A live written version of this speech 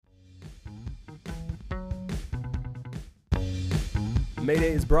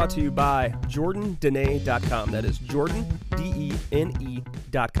Mayday is brought to you by JordanDene.com. That is Jordan,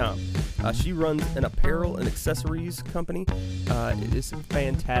 DENE.com. She runs an apparel and accessories company. It is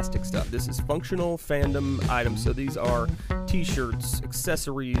fantastic stuff. This is functional fandom items. So these are t-shirts,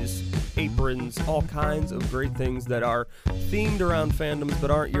 accessories, aprons, all kinds of great things that are themed around fandoms but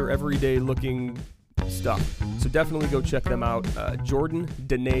aren't your everyday looking stuff. So definitely go check them out.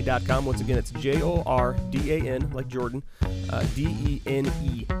 JordanDene.com. Once again, it's JORDAN, like Jordan,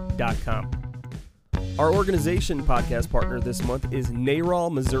 DENE.com. Our organization podcast partner this month is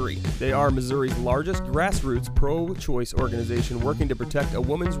NARAL Missouri. They are Missouri's largest grassroots pro-choice organization working to protect a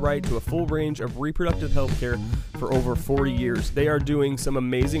woman's right to a full range of reproductive health care for over 40 years. They are doing some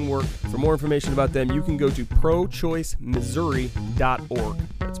amazing work. For more information about them, you can go to prochoicemissouri.org.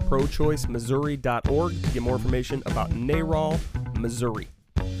 That's prochoicemissouri.org to get more information about NARAL Missouri.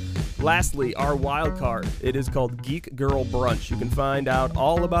 Lastly, our wild card. It is called Geek Girl Brunch. You can find out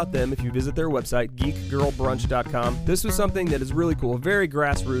all about them if you visit their website, geekgirlbrunch.com. This was something that is really cool, very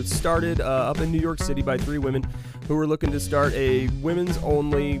grassroots. Started up in New York City by 3 women who were looking to start a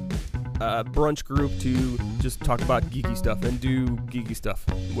women's-only brunch group to just talk about geeky stuff and do geeky stuff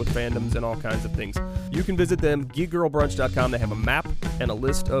with fandoms and all kinds of things. You can visit them, geekgirlbrunch.com. They have a map and a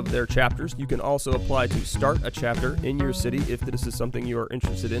list of their chapters. You can also apply to start a chapter in your city if this is something you are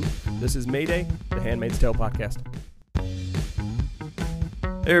interested in. This is Mayday, the Handmaid's Tale podcast.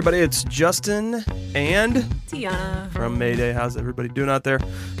 Hey everybody, it's Justin and Tiana from Mayday. How's everybody doing out there?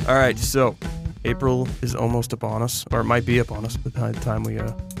 All right, so April is almost upon us, or it might be upon us by the time we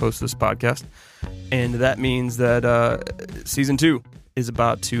post this podcast. And that means that Season 2 is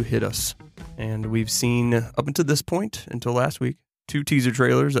about to hit us. And we've seen, up until this point, until last week, 2 teaser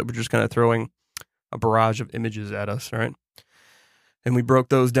trailers that were just kind of throwing a barrage of images at us, right? And we broke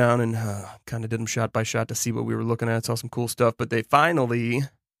those down and kind of did them shot by shot to see what we were looking at. Saw some cool stuff. But they finally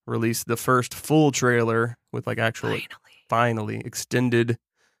released the first full trailer with like actual, finally extended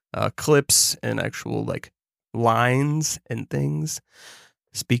clips and actual like lines and things,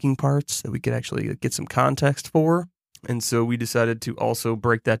 speaking parts that we could actually get some context for. And so we decided to also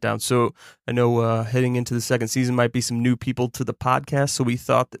break that down. So I know heading into the second season might be some new people to the podcast. So we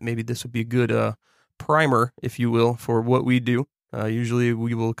thought that maybe this would be a good primer, if you will, for what we do. Usually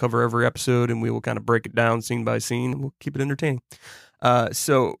we will cover every episode and we will kind of break it down scene by scene and we'll keep it entertaining.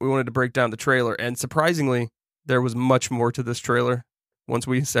 So we wanted to break down the trailer, and surprisingly, there was much more to this trailer once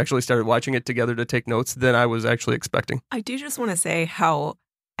we actually started watching it together to take notes than I was actually expecting. I do just want to say how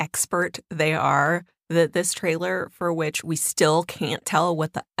expert they are, that this trailer, for which we still can't tell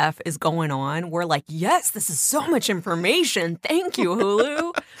what the F is going on, we're like, yes, this is so much information. Thank you,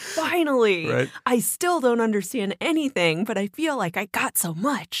 Hulu. Finally. Right. I still don't understand anything, but I feel like I got so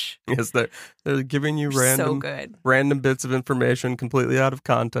much. Yes, they're giving you random bits of information completely out of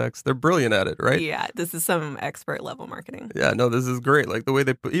context. They're brilliant at it, right? Yeah, this is some expert level marketing. Yeah, no, this is great. Like the way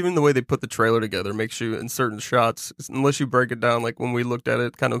they put the trailer together makes you, in certain shots, unless you break it down, like when we looked at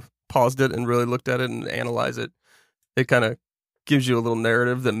it, kind of paused it and really looked at it and analyzed it, it kind of gives you a little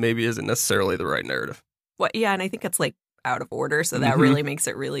narrative that maybe isn't necessarily the right narrative. Yeah, and I think it's like out of order, so that really makes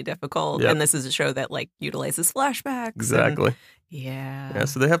it really difficult. Yep. And this is a show that like utilizes flashbacks. Exactly. Yeah,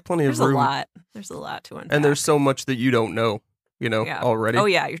 so they have plenty of room. There's a lot to unpack. And there's so much that you don't know, already. Oh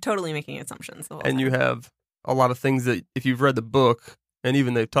yeah, you're totally making assumptions the whole time. And you have a lot of things that if you've read the book, and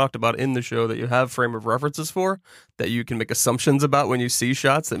even they've talked about in the show, that you have frame of references for, that you can make assumptions about when you see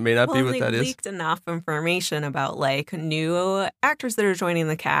shots that may not be what that is. They leaked enough information about like new actors that are joining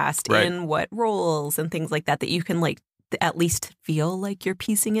the cast, right, in what roles and things like that, that you can like at least feel like you're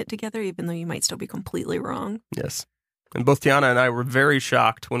piecing it together, even though you might still be completely wrong. Yes. And both Tiana and I were very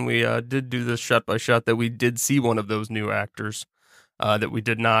shocked when we did do this shot by shot that we did see one of those new actors that we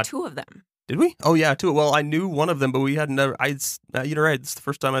did not. 2 of them. Did we? Oh, yeah, 2. Well, I knew one of them, but we had never. You're right. It's the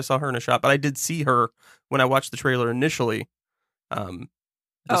first time I saw her in a shot, but I did see her when I watched the trailer initially. The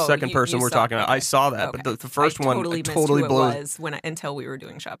second person we're talking about, I saw that, okay. But the first one totally blew. It was until we were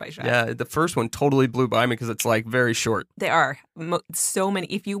doing shot by shot. Yeah, the first one totally blew by me because it's like very short. They are so many.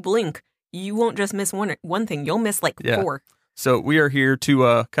 If you blink, you won't just miss one thing. You'll miss like 4. So we are here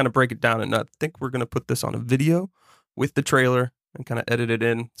to kind of break it down, and I think we're going to put this on a video with the trailer and kind of edit it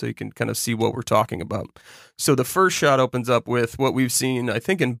in so you can kind of see what we're talking about. So the first shot opens up with what we've seen, I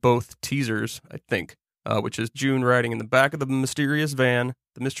think, in both teasers, which is June riding in the back of the mysterious van,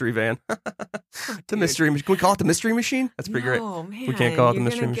 the mystery van. The mystery machine. Can we call it the mystery machine? That's pretty great. Oh, man. We can't call it the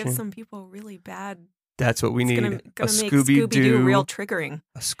mystery machine. You're going to give some people really bad. That's what we need. Gonna make Scooby-Doo real triggering.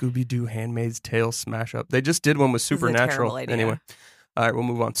 A Scooby-Doo Handmaid's Tale smash up. They just did one with Supernatural. Anyway. All right, we'll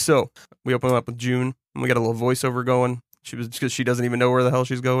move on. So we open up with June, and we got a little voiceover going. She was because she doesn't even know where the hell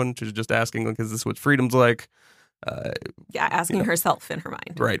she's going. She's just asking, like, is this what freedom's like? Asking herself in her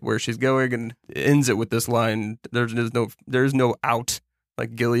mind. Right, where she's going, and ends it with this line, there's no out,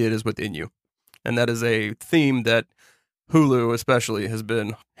 like Gilead is within you. And that is a theme that Hulu especially has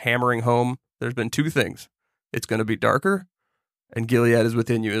been hammering home. There's been two things. It's going to be darker, and Gilead is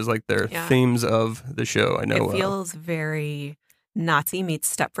within you is like their themes of the show. I know. It feels very Nazi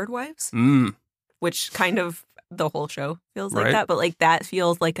meets Stepford Wives, which kind of the whole show feels like that. But like that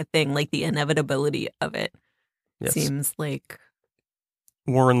feels like a thing, like the inevitability of it seems like.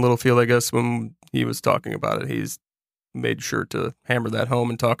 Warren Littlefield, I guess, when he was talking about it, he's made sure to hammer that home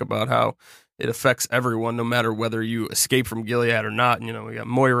and talk about how it affects everyone, no matter whether you escape from Gilead or not. And, we got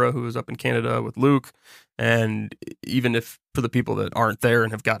Moira, who is up in Canada with Luke. And even if for the people that aren't there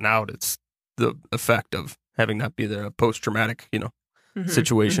and have gotten out, it's the effect of having not be there, a post-traumatic,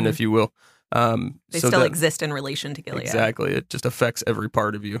 situation, if you will. They still exist in relation to Gilead. Exactly. It just affects every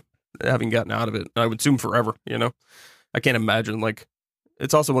part of you, having gotten out of it. I would assume forever, I can't imagine, like,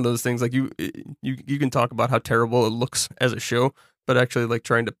 it's also one of those things, like, you can talk about how terrible it looks as a show, but actually, like,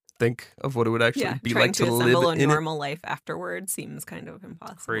 trying to think of what it would actually be like to live in it. Trying to assemble a normal life afterwards seems kind of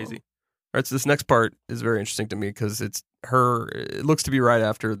impossible. Crazy. All right, so this next part is very interesting to me because it looks to be right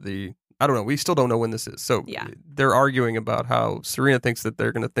after I don't know, we still don't know when this is. So they're arguing about how Serena thinks that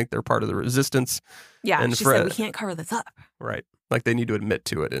they're going to think they're part of the resistance. Yeah, and she said, we can't cover this up. Right. Like they need to admit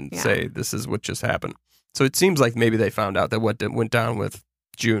to it and say, this is what just happened. So it seems like maybe they found out that what went down with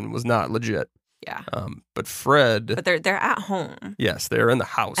June was not legit. Yeah. But Fred. But they're at home. Yes, they're in the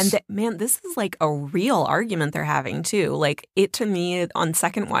house. And man, this is like a real argument they're having too. Like it, to me, on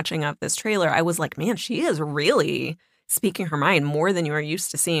second watching of this trailer, I was like, man, she is really speaking her mind more than you are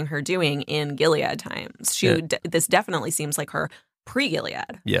used to seeing her doing in Gilead times. This definitely seems like her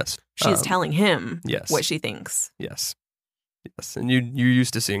pre-Gilead. Yes. She's telling him what she thinks. Yes. Yes. And you're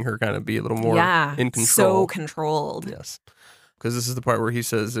used to seeing her kind of be a little more in control. So controlled. Yes. Because this is the part where he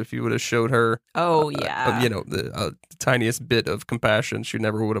says if you would have showed her, the tiniest bit of compassion, she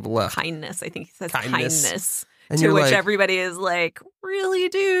never would have left. Kindness. I think he says kindness. And to which everybody is like, really,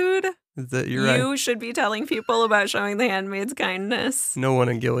 dude? You're you should be telling people about showing the handmaid's kindness. No one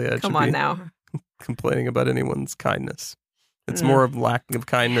in Gilead Come should on be now. complaining about anyone's kindness. It's more of lack of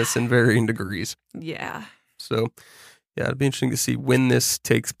kindness in varying degrees. Yeah. So, it'd be interesting to see when this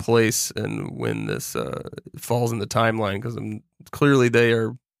takes place and when this falls in the timeline, because clearly they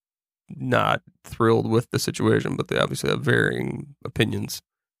are not thrilled with the situation, but they obviously have varying opinions.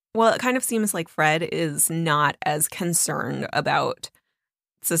 Well, it kind of seems like Fred is not as concerned about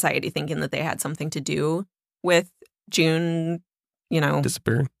society thinking that they had something to do with June,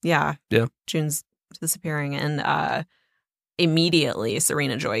 disappearing. Yeah. Yeah. June's disappearing. And immediately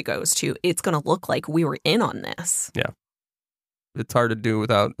Serena Joy goes to, it's going to look like we were in on this. Yeah. It's hard to do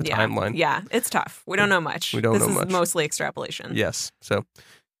without a timeline. Yeah, it's tough. We don't know much. This is mostly extrapolation. Yes. So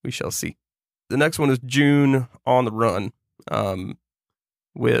we shall see. The next one is June on the run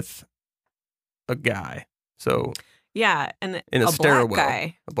with a guy. So and in a stairwell, black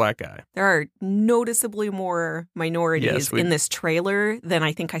guy. A black guy. There are noticeably more minorities in this trailer than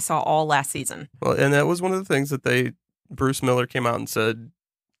I think I saw all last season. Well, and that was one of the things that Bruce Miller came out and said,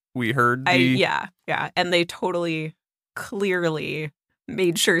 we heard and they totally clearly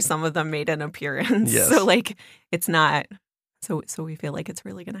made sure some of them made an appearance. Yes. So like it's not so we feel like it's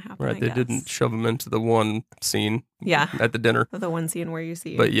really going to happen. Right. They didn't shove them into the one scene at the dinner. The one scene where you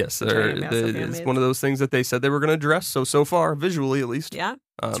see. But yes, it's one of those things that they said they were going to address. So far, visually at least. Yeah.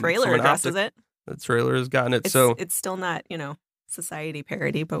 Trailer addresses it. The trailer has gotten it. It's still not, society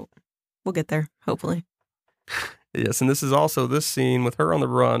parody, but we'll get there, hopefully. Yes. And this is also this scene with her on the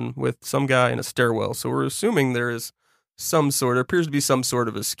run with some guy in a stairwell. So we're assuming there is appears to be some sort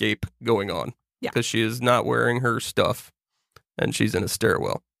of escape going on. Yeah. Because she is not wearing her stuff and she's in a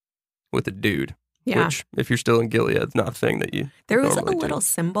stairwell with a dude. Yeah. Which, if you're still in Gilead, it's not a thing that you There was a little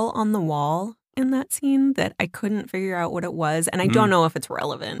symbol on the wall in that scene that I couldn't figure out what it was. And I don't know if it's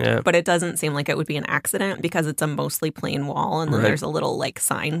relevant, but it doesn't seem like it would be an accident because it's a mostly plain wall. And then there's a little like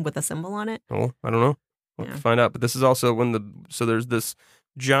sign with a symbol on it. Oh, I don't know. We'll have to find out. But this is also so there's this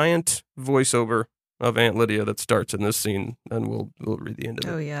giant voiceover of Aunt Lydia that starts in this scene, and we'll read the end of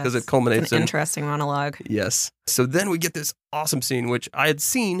it. Oh, yeah. Because it culminates in interesting monologue. Yes. So then we get this awesome scene, which I had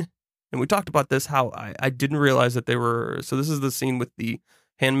seen, and we talked about this, how I didn't realize that they were... So this is the scene with the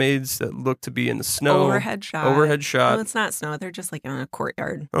handmaids that look to be in the snow. Overhead shot. No, it's not snow. They're just like in a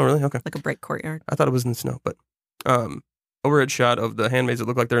courtyard. Oh, really? Okay. Like a brick courtyard. I thought it was in the snow, but... overhead shot of the handmaids that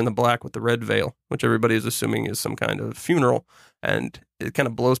look like they're in the black with the red veil, which everybody is assuming is some kind of funeral. And it kind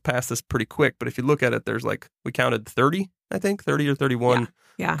of blows past this pretty quick. But if you look at it, there's like, we counted 30, I think, 30 or 31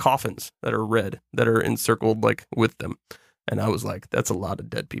 coffins that are red, that are encircled like with them. And I was like, that's a lot of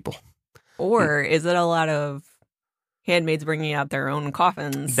dead people. Or is it a lot of handmaids bringing out their own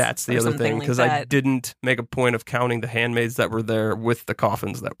coffins? That's the other thing, because I didn't make a point of counting the handmaids that were there with the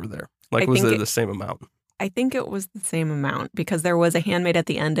coffins that were there. Like, was it the same amount? I think it was the same amount, because there was a handmaid at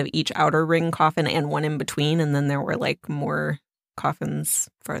the end of each outer ring coffin and one in between, and then there were like more coffins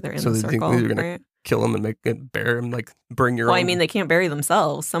farther in the circle. So they were going to kill them and make it bury them, like bring your own. Well, I mean, they can't bury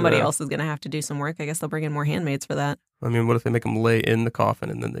themselves. Somebody else is going to have to do some work. I guess they'll bring in more handmaids for that. I mean, what if they make them lay in the coffin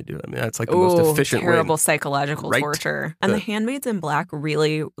and then they do it? I mean, that's like the most efficient way. Terrible psychological torture. And the handmaids in black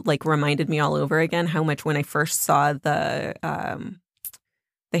really like reminded me all over again how much when I first saw the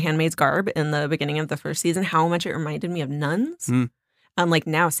handmaid's garb in the beginning of the first season, how much it reminded me of nuns. And like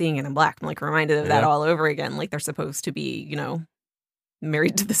now seeing it in black, I'm like reminded of that all over again. Like they're supposed to be, you know,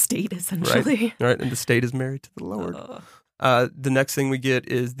 married to the state, essentially. Right. And the state is married to the Lord. The next thing we get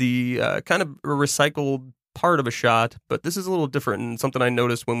is the kind of recycled part of a shot, but this is a little different and something I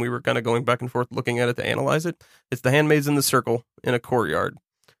noticed when we were kind of going back and forth looking at it to analyze it. It's the handmaids in the circle in a courtyard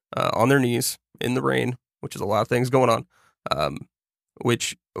on their knees in the rain, which is a lot of things going on,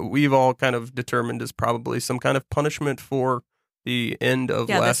 which we've all kind of determined is probably some kind of punishment for the end of last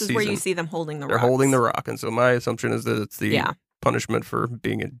season. Yeah, this is where you see them holding the rock. They're holding the rock, and so my assumption is that it's the punishment for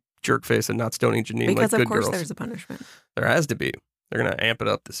being a jerk face and not stoning Janine because like good girls. Because of course there's a punishment. There has to be. They're going to amp it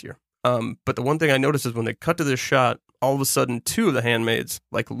up this year. But the one thing I noticed is when they cut to this shot, all of a sudden two of the handmaids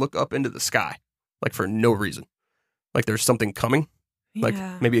like look up into the sky, like for no reason. Like there's something coming. Like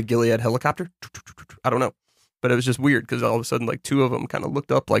maybe a Gilead helicopter. I don't know. But it was just weird because all of a sudden like two of them kind of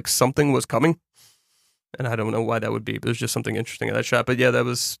looked up like something was coming. And I don't know why that would be, but there's just something interesting in that shot. But yeah, it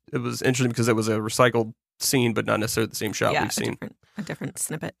was interesting because it was a recycled scene, but not necessarily the same shot we've seen. A different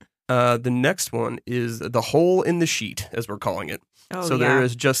snippet. The next one is the hole in the sheet, as we're calling it. So there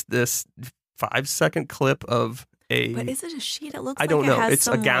is just this 5-second clip of a... But is it a sheet? It looks I don't know. It's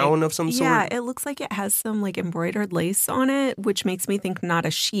a gown of some sort? Yeah, it looks like it has some like embroidered lace on it, which makes me think not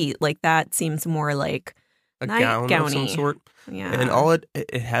a sheet. Like that seems more like a gown of some sort. Yeah. And all it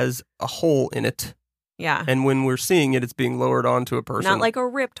has a hole in it. Yeah. And when we're seeing it, it's being lowered onto a person. Not like a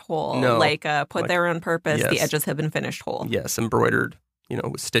ripped hole. No. Like put there on purpose. Yes. The edges have been finished hole. Yes, embroidered,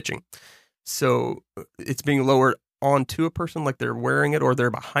 with stitching. So it's being lowered onto a person like they're wearing it or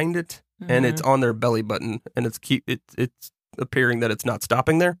they're behind it, and it's on their belly button, and it's appearing that it's not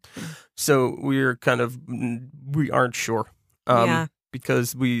stopping there. So we aren't sure.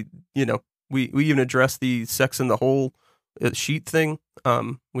 Because we even addressed the sex in the hole sheet thing,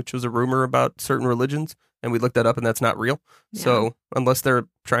 which was a rumor about certain religions, and we looked that up, and that's not real. Yeah. So unless they're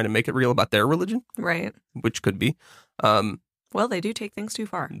trying to make it real about their religion, right, which could be, well, they do take things too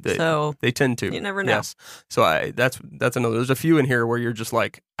far. So they tend to. You never know. Yes. So that's another. There's a few in here where you're just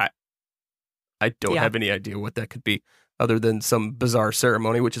like, I don't have any idea what that could be, other than some bizarre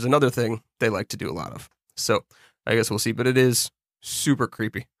ceremony, which is another thing they like to do a lot of. So I guess we'll see. But it is super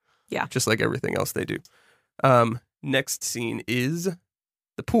creepy. Yeah. Just like everything else they do. Next scene is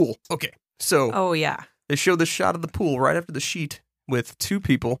the pool. Okay. So they show the shot of the pool right after the sheet with two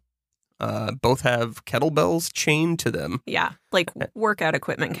people. Both have kettlebells chained to them. Yeah, like workout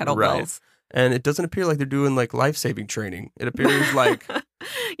equipment kettlebells. Right. And it doesn't appear like they're doing like life-saving training. It appears like...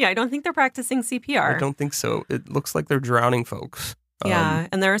 Yeah, I don't think they're practicing CPR. I don't think so. It looks like they're drowning folks. Yeah,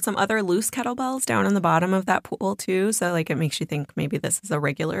 and there are some other loose kettlebells down on the bottom of that pool too. So like it makes you think maybe this is a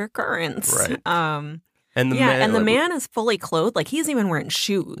regular occurrence. Right. And the man is fully clothed. Like he's even wearing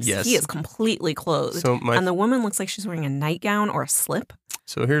shoes. Yes. He is completely clothed. And the woman looks like she's wearing a nightgown or a slip.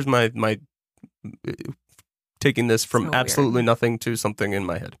 So here's my taking this from absolutely nothing to something in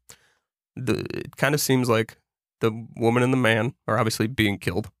my head. It kind of seems like the woman and the man are obviously being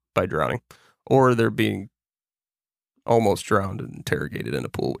killed by drowning, or they're being almost drowned and interrogated in a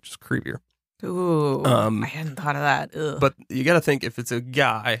pool, which is creepier. Ooh, I hadn't thought of that. Ugh. But you got to think if it's a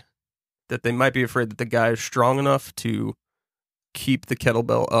guy, that they might be afraid that the guy is strong enough to keep the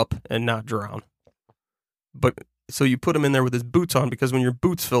kettlebell up and not drown. But so you put him in there with his boots on, because when your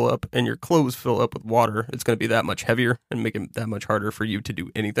boots fill up and your clothes fill up with water, it's going to be that much heavier and make it that much harder for you to do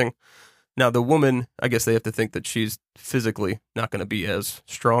anything. Now, the woman, I guess they have to think that she's physically not going to be as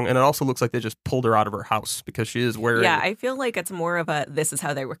strong. And it also looks like they just pulled her out of her house because she is wearing... Yeah, I feel like it's more of a this is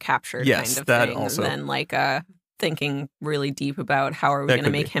how they were captured kind of that thing also. Than like thinking really deep about how are we going to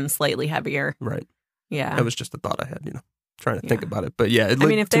make him slightly heavier. Right. Yeah. That was just a thought I had, trying to think about it. But yeah,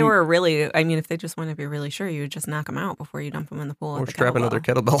 if they just want to be really sure, you would just knock them out before you dump them in the pool. Or strap another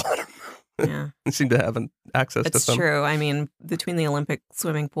kettlebell on them. Yeah. They seem to have access to some. It's true. I mean, between the Olympic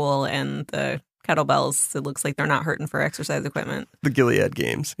swimming pool and the kettlebells, it looks like they're not hurting for exercise equipment. The Gilead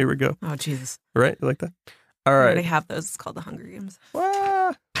Games. Here we go. Oh, Jesus. Right? You like that? All right. They have those. It's called the Hunger Games.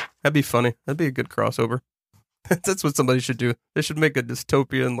 Well, that'd be funny. That'd be a good crossover. That's what somebody should do. They should make a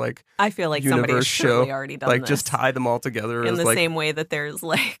dystopian, like, I feel like somebody has surely already done like, this. just tie them all together. In as, the like, same way that there's,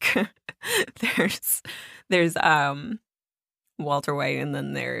 like, there's Walter White, and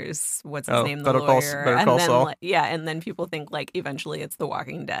then there's what's his name, the lawyer, Better Call Saul. And then people think like eventually it's The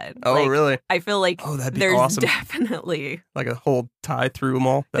Walking Dead. Oh, like, really? I feel like that'd be there's awesome. Definitely like a whole tie through them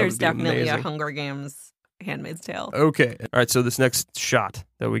all. There's would be definitely amazing. a Hunger Games Handmaid's Tale. Okay, all right. So this next shot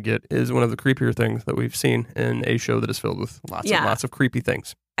that we get is one of the creepier things that we've seen in a show that is filled with lots of creepy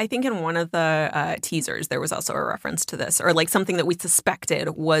things. I think in one of the teasers there was also a reference to this, or like something that we suspected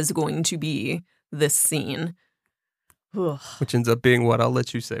was going to be this scene. Which ends up being what? I'll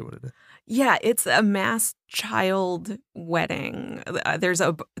let you say what it is. Yeah, it's a mass child wedding.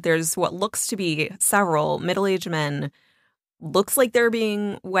 There's what looks to be several middle-aged men. Looks like they're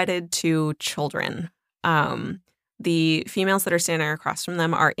being wedded to children. The females that are standing across from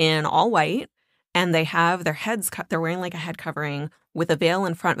them are in all white, and they have their heads cut. They're wearing like a head covering with a veil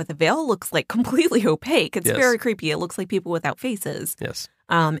in front, but the veil looks like completely opaque. It's very creepy. It looks like people without faces. Yes.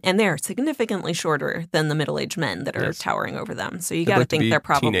 And they're significantly shorter than the middle-aged men that are towering over them. So you got to think they're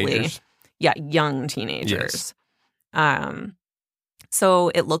probably teenagers. Young teenagers. Yes.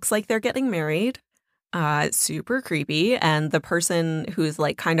 So it looks like they're getting married. Super creepy. And the person who's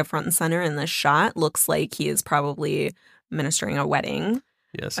like kind of front and center in this shot looks like he is probably ministering a wedding.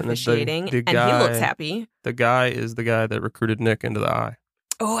 Yes, officiating, and the guy, he looks happy. The guy is the guy that recruited Nick into the Eye.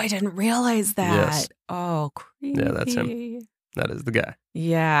 Oh, I didn't realize that. Yes. Oh, creepy. Yeah, that's him. That is the guy.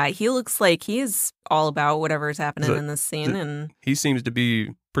 Yeah, he looks like he is all about whatever's happening in this scene. And he seems to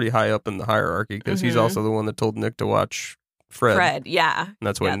be pretty high up in the hierarchy because he's also the one that told Nick to watch Fred, yeah. And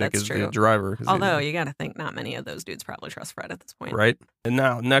that's why Nick is true. the driver. Although you got to think not many of those dudes probably trust Fred at this point. Right. And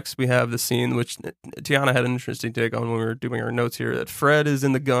now, next we have the scene, which Tiana had an interesting take on when we were doing our notes here, that Fred is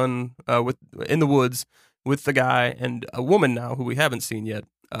in the gun in the woods with the guy and a woman now who we haven't seen yet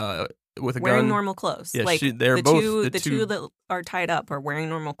with a gun. Wearing normal clothes. Yeah, like they're the both two that are tied up are wearing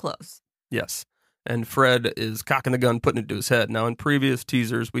normal clothes. Yes. And Fred is cocking the gun, putting it to his head. Now, in previous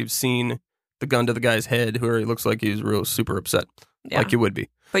teasers, we've seen the gun to the guy's head, where he looks like he's real super upset. Yeah. Like you would be.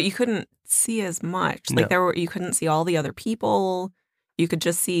 But you couldn't see as much. Like you couldn't see all the other people. You could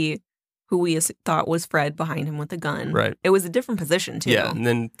just see who we thought was Fred behind him with the gun. Right. It was a different position, too. Yeah, and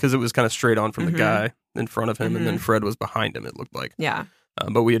then because it was kind of straight on from the guy in front of him, and then Fred was behind him, it looked like. Yeah.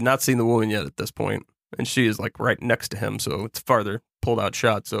 But we had not seen the woman yet at this point, and she is like right next to him, so it's farther pulled out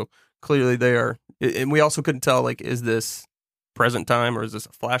shot. So clearly they are, and we also couldn't tell, like, is this present time or is this a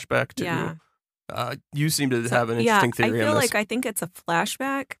flashback to? Yeah. You seem to have an interesting theory on this. I feel like I think it's a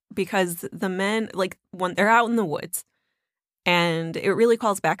flashback because the men, like, when they're out in the woods, and it really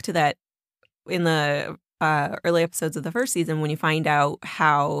calls back to that in the early episodes of the first season when you find out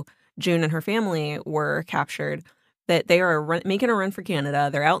how June and her family were captured, that they are making a run for Canada.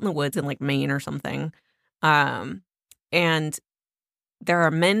 They're out in the woods in, like, Maine or something. And there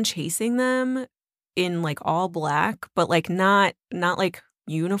are men chasing them in, like, all black, but, like, not like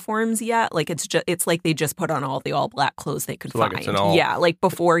uniforms yet. Like it's like they just put on all the all black clothes they could find. Yeah, like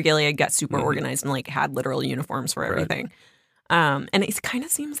before Gilead got super organized and like had literal uniforms for everything. And it kind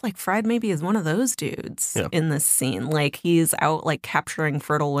of seems like Fred maybe is one of those dudes in this scene. Like he's out like capturing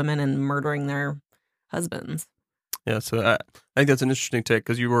fertile women and murdering their husbands. Yeah, so I think that's an interesting take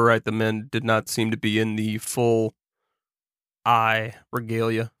because you were right. The men did not seem to be in the full eye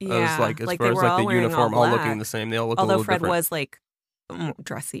regalia. Yeah, as far as like the uniform all looking the same. They all look a little Fred different. was like more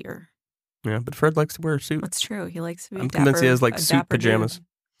dressier. Yeah, but Fred likes to wear a suit. That's true. He likes to be I'm convinced he has like suit pajamas. Dude.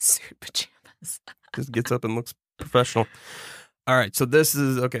 Suit pajamas. Just gets up and looks professional. All right, so this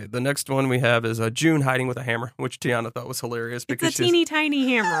is, okay, the next one we have is June hiding with a hammer, which Tiana thought was hilarious. Because it's a teeny tiny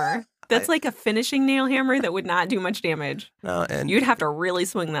hammer. That's like a finishing nail hammer that would not do much damage. No, and you'd have to really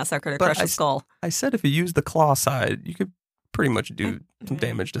swing that sucker to crush a skull. I said if you use the claw side, you could pretty much do some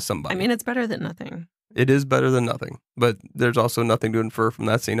damage to somebody. I mean, it's better than nothing. It is better than nothing, but there's also nothing to infer from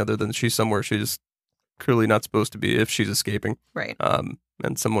that scene other than she's somewhere she's clearly not supposed to be if she's escaping. Right.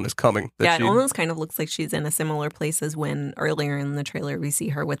 And someone is coming. It almost kind of looks like she's in a similar place as when earlier in the trailer we see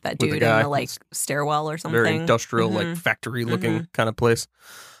her with that dude in the like stairwell or something. Very industrial, like factory looking kind of place.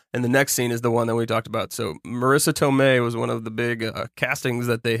 And the next scene is the one that we talked about. So Marissa Tomei was one of the big castings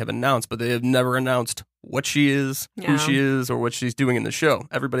that they have announced, but they have never announced what she is, who Yeah. she is, or what she's doing in the show.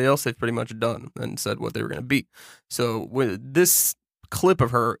 Everybody else they've pretty much done and said what they were going to be. So with this clip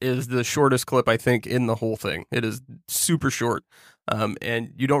of her is the shortest clip I think in the whole thing. It is super short,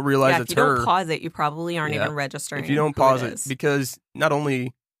 and you don't realize if it's you don't her pause it, you probably aren't Yeah. even registering. if you don't who pause it it, is. because not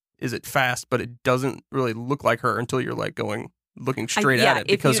only is it fast, but it doesn't really look like her until you're like looking straight at it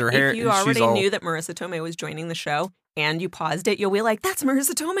because her hair. If you she's already all, knew that Marissa Tomei was joining the show and you paused it, you'll be like, "That's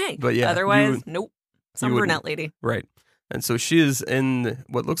Marissa Tomei." But yeah, Otherwise, nope, some you wouldn't. brunette lady. Right. And so she is in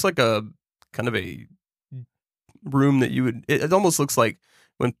what looks like a kind of a room that you would, it almost looks like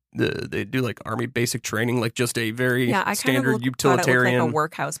when they do like army basic training, like just a very Yeah, I standard kind of utilitarian. like a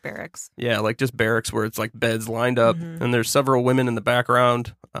workhouse barracks. Yeah, like just barracks where it's like beds lined up Mhm. and there's several women in the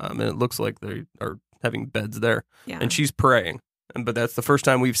background. And it looks like they are having beds there. Yeah, And she's praying. But that's the first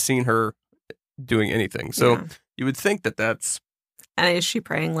time we've seen her doing anything. So Yeah. you would think that that's, And is she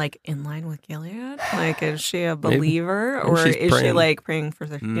praying like in line with Gilead? Like, is she a Maybe. believer, Maybe or she's is she praying. like praying for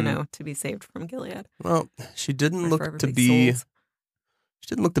Mm. to be saved from Gilead? well, she didn't Or for look to everybody's be, souls? she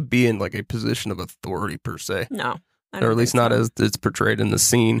didn't look to be in like a position of authority per se. No, I Or don't at least think not so. as it's portrayed in the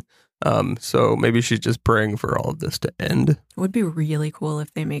scene. So maybe she's just praying for all of this to end. It would be really cool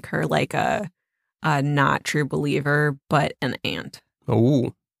if they make her like a not true believer, but an aunt.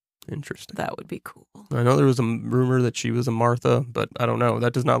 Oh, interesting. That would be cool. I know there was a rumor that she was a Martha, but I don't know.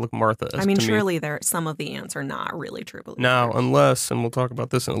 That does not look Martha. I mean, to me. surely some of the aunts are not really true believers. Now, unless, and we'll talk about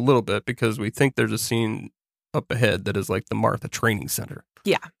this in a little bit, because we think there's a scene up ahead that is like the Martha Training Center.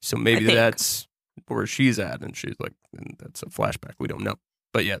 Yeah, So maybe think. that's where she's at, and she's like, and that's a flashback. We don't know.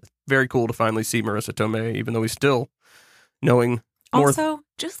 But yeah, very cool to finally see Marissa Tomei, even though we still knowing more. Also,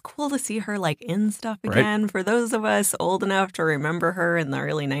 just cool to see her like in stuff Right. again. For those of us old enough to remember her in the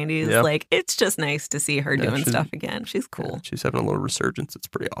early 90s, Yep. like it's just nice to see her Yeah, doing she's- stuff again. She's Yeah, cool. she's having a little resurgence. It's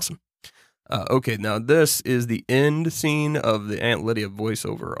pretty awesome. Okay, now this is the end scene of the Aunt Lydia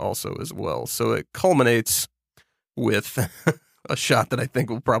voiceover also as well. So it culminates with a shot that I think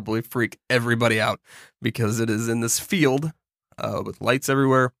will probably freak everybody out because it is in this field with lights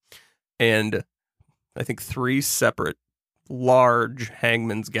everywhere and I think 3 separate large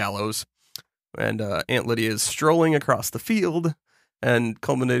hangman's gallows. And Aunt Lydia is strolling across the field and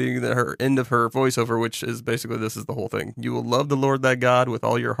culminating her end of her voiceover, which is basically this is the whole thing. You will love the Lord thy God with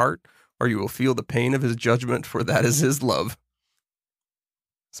all your heart, or you will feel the pain of his judgment, for that is his love.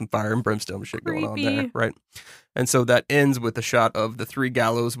 Some fire and brimstone shit going on there, Creepy. right? And so that ends with a shot of the 3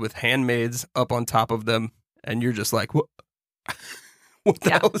 gallows with handmaids up on top of them, and you're just like, what? What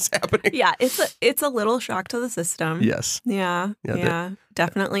the Yeah. hell is happening? Yeah, it's a little shock to the system. Yes. Yeah. Yeah, Yeah.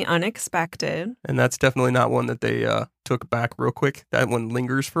 Definitely unexpected. And that's definitely not one that they took back real quick. That one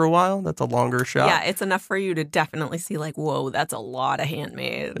lingers for a while. That's a longer shot. Yeah, it's enough for you to definitely see like, whoa, that's a lot of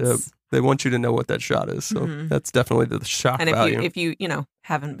handmaids. Yep. They want you to know what that shot is. So Mhm. that's definitely the shock And value. if you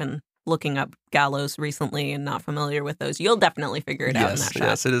haven't been looking up gallows recently and not familiar with those, you'll definitely figure it out in that shot.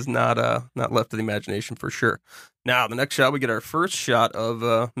 Yes, it is not left to the imagination for sure. Now, the next shot, we get our first shot of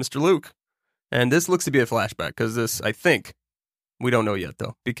Mr. Luke. And this looks to be a flashback because this, I think, we don't know yet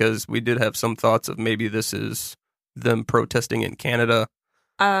though, because we did have some thoughts of maybe this is them protesting in Canada.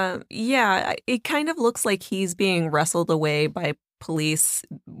 Yeah, it kind of looks like he's being wrestled away by police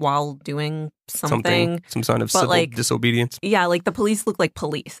while doing something. Some sign of But, civil like, disobedience. Yeah, like the police look like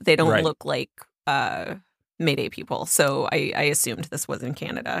police. They don't Right. look like Mayday people. So I assumed this was in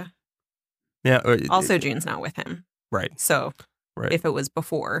Canada. Yeah. Also, June's not with him. right. So Right. if it was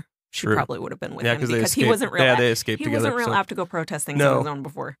before, she True. probably would have been with Yeah, him because they because escaped. he wasn't real. Yeah, they escaped he together. wasn't real so- apt to go protesting No. on his own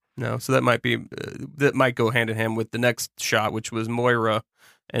before. No, so that might be that might go hand in hand with the next shot, which was Moira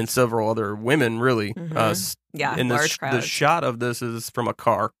and several other women. Really, Mhm. Yeah, and large the crowds. shot of this is from a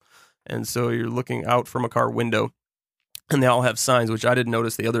car, and so you're looking out from a car window, and they all have signs, which I didn't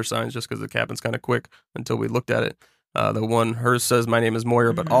notice the other signs just because the cabin's kind of quick until we looked at it. The one hers says my name is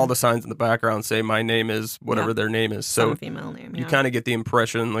Moira, but Mhm. all the signs in the background say my name is whatever Yeah. their name is. So Some female name. you Yeah, kind of get the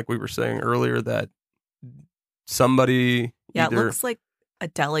impression, like we were saying earlier, that somebody yeah it either looks like a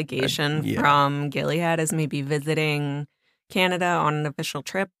delegation yeah. from Gilead is maybe visiting Canada on an official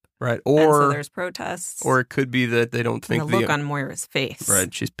trip. right And so or there's protests. or it could be that they don't and think the look on Moira's face.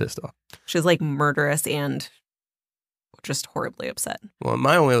 right. She's pissed off. She's like murderous and just horribly upset. Well,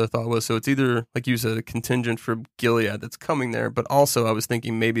 my only other thought was, so it's either, like you said, a contingent from Gilead that's coming there, but also I was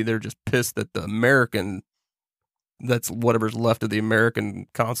thinking maybe they're just pissed that the American, that's whatever's left of the American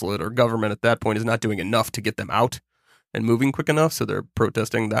consulate or government at that point is not doing enough to get them out and moving quick enough, so they're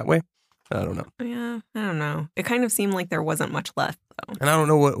protesting that way. I don't know. Yeah, I don't know. It kind of seemed like there wasn't much left, though. And I don't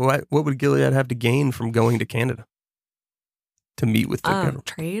know what would Gilead have to gain from going to Canada to meet with the government.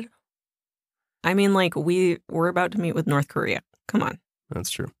 Trade? I mean, like, we're about to meet with North Korea. Come on. That's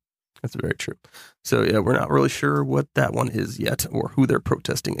true. That's very true. So, yeah, we're not really sure what that one is yet or who they're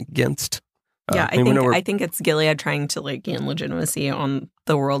protesting against. Yeah, I think it's Gilead trying to, like, gain legitimacy on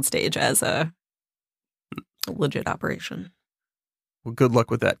the world stage as a legit operation. Well, good luck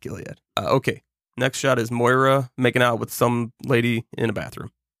with that, Gilead. Okay. Next shot is Moira making out with some lady in a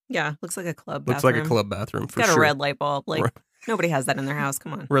bathroom. Yeah, looks like a club Looks bathroom. like a club bathroom for Got sure. a red light bulb. Like, Right. nobody has that in their house.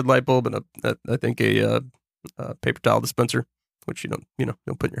 Come on. Red light bulb and I think a paper towel dispenser, which you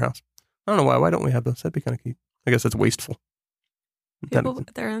don't put in your house. I don't know why. Why don't we have those? That'd be kind of cute. I guess that's wasteful. People,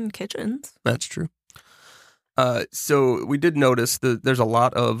 they're in kitchens. That's true. So we did notice that there's a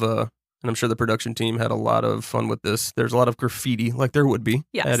lot of, and I'm sure the production team had a lot of fun with this. There's a lot of graffiti, like there would be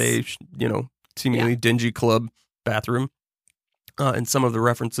Yes. at a, seemingly dingy club bathroom. And some of the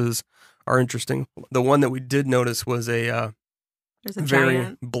references are interesting. The one that we did notice was a There's a very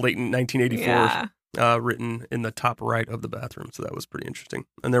giant. blatant 1984 Yeah. written in the top right of the bathroom. So that was pretty interesting.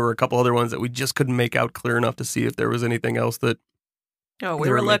 And there were a couple other ones that we just couldn't make out clear enough to see if there was anything else that Oh, we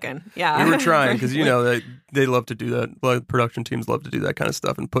They were were looking. Yeah. we were trying, because they love to do that. Well, production teams love to do that kind of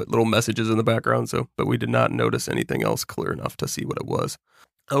stuff and put little messages in the background. So, but we did not notice anything else clear enough to see what it was.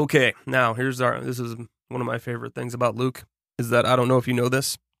 Okay, now this is one of my favorite things about Luke, is that I don't know if you know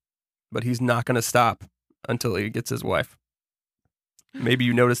this, but he's not going to stop until he gets his wife. Maybe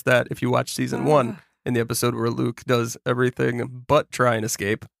you noticed that if you watch season 1 in the episode where Luke does everything but try and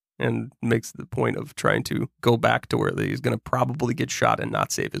escape and makes the point of trying to go back to where he's going to probably get shot and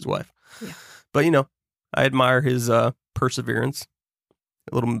not save his wife. Yeah. But, I admire his perseverance.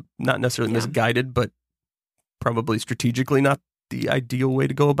 A little, not necessarily misguided, but probably strategically not the ideal way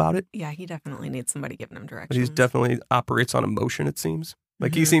to go about it. Yeah, he definitely needs somebody giving him directions. But he definitely operates on emotion, it seems.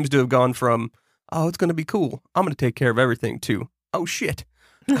 Like he seems to have gone from, oh, it's going to be cool. I'm going to take care of everything, too. Oh, shit.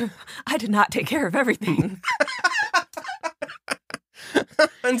 I did not take care of everything.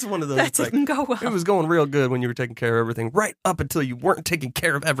 It's one of those. That didn't go well. It was going real good when you were taking care of everything, right up until you weren't taking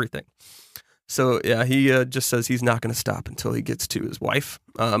care of everything. So, yeah, he just says he's not going to stop until he gets to his wife.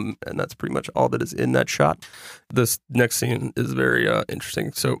 And that's pretty much all that is in that shot. This next scene is very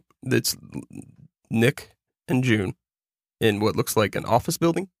interesting. So it's Nick and June in what looks like an office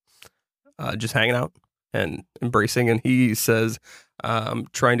building, just hanging out and embracing. And he says, I'm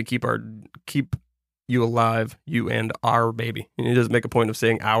trying to keep you alive, you and our baby. And he does make a point of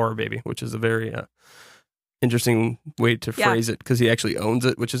saying our baby, which is a very interesting way to phrase it, because he actually owns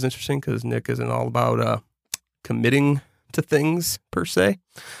it, which is interesting because Nick isn't all about committing to things per se.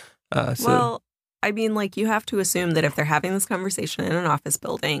 Well, I mean, like, you have to assume that if they're having this conversation in an office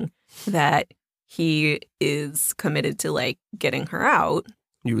building, that he is committed to, like, getting her out.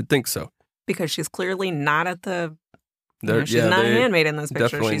 You would think so. Because she's clearly not at the... she's not a handmaid in this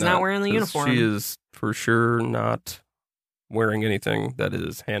picture. She's not wearing the uniform. She is for sure not wearing anything that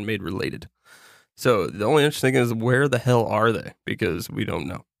is handmade related. So the only interesting thing is, where the hell are they? Because we don't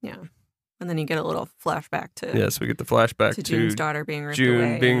know. Yeah. And then you get a little flashback to... Yes, we get the flashback to June's daughter being ripped June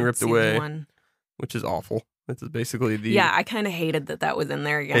away. being ripped away, One. which is awful. This is basically the... Yeah, I kind of hated that was in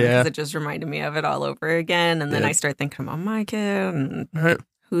there again, because it just reminded me of it all over again. And then I start thinking about my kid and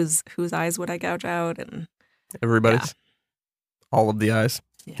whose eyes would I gouge out? And everybody's. All of the eyes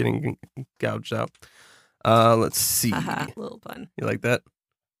getting gouged out. Let's see. Little pun. You like that?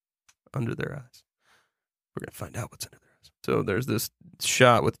 Under their eyes. We're going to find out what's under their eyes. So there's this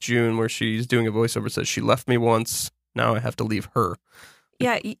shot with June where she's doing a voiceover that says, she left me once, now I have to leave her.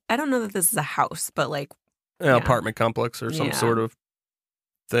 Yeah, I don't know that this is a house, but like... apartment complex or some sort of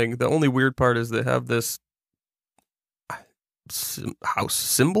thing. The only weird part is they have this house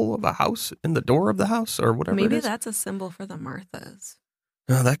symbol of a house in the door of the house or whatever Maybe it is. that's a symbol for the Marthas.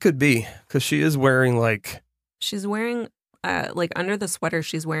 No, that could be, because she is wearing like... She's wearing, like under the sweater,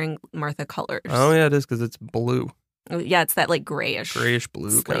 she's wearing Martha colors. Oh, yeah, it is, because it's blue. Yeah, it's that like grayish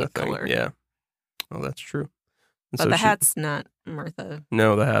Blue kind of thing. color. Yeah. Oh, that's true. And But the hat's not Martha.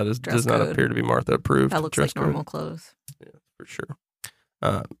 No, the hat does not code. appear to be Martha approved. That looks dress like normal code. clothes. Yeah, for sure.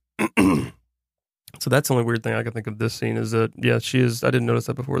 So that's the only weird thing I can think of this scene is that, she is, I didn't notice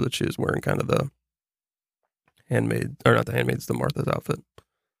that before, that she is wearing kind of the handmaid, or not the handmaid's, the Martha's outfit.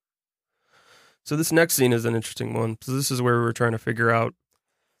 So this next scene is an interesting one. So this is where we were trying to figure out.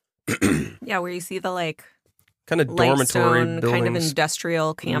 Yeah, where you see the like kind of dormitory Lightstone, buildings. kind of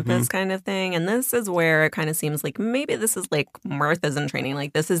industrial campus kind of thing. And this is where it kind of seems like maybe this is like Martha's in training.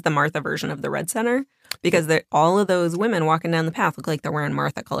 Like this is the Martha version of the Red Center, because all of those women walking down the path look like they're wearing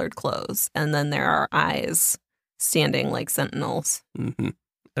Martha colored clothes. And then there are eyes standing like sentinels.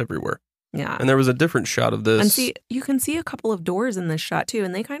 Everywhere. Yeah. And there was a different shot of this. And see, you can see a couple of doors in this shot too,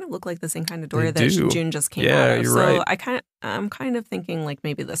 and they kind of look like the same kind of door They that do. June just came Yeah, out of. you're So right. I'm kind of thinking like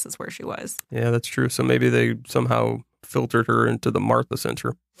maybe this is where she was. Yeah, that's true. So maybe they somehow filtered her into the Martha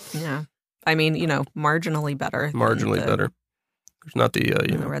Center. Yeah. I mean, marginally better. Marginally better. There's not the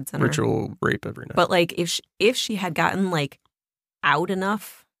the Red Center. ritual rape every night. But like if she had gotten like out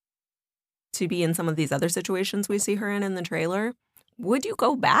enough to be in some of these other situations we see her in the trailer, would you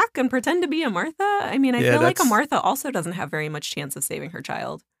go back and pretend to be a Martha? I mean, I feel like a Martha also doesn't have very much chance of saving her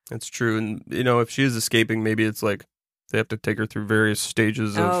child. That's true. And, if she is escaping, maybe it's like they have to take her through various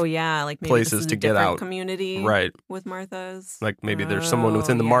stages of like maybe places this is to a get different out. community Right. with Marthas. Like maybe there's someone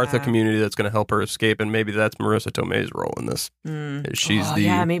within the Martha community that's going to help her escape, and maybe that's Marissa Tomei's role in this. She's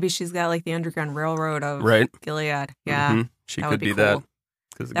maybe she's got like the Underground Railroad of Gilead. Yeah, Mm-hmm. She could be that.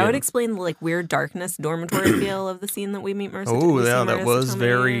 That would explain the like weird darkness dormitory feel of the scene that we meet Marissa. Oh, yeah, that Marissa was Tomei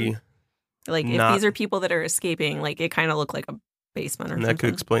very. Like if these are people that are escaping, like it kind of looked like a basement or and something. that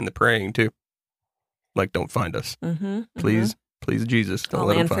could explain the praying too. Like, don't find us, please, please, Jesus, don't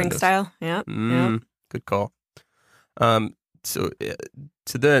let them find Frank us. Style, yep. Good call. So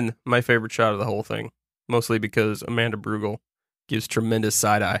then my favorite shot of the whole thing, mostly because Amanda Brugel gives tremendous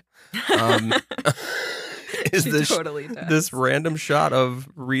side eye. Is She this totally does. this random shot of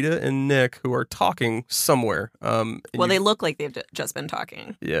Rita and Nick who are talking somewhere? Well, they look like they've just been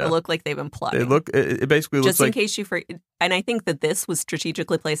talking. Yeah. They look like they've been plotting. It basically looks just like. in case you forget. And I think that this was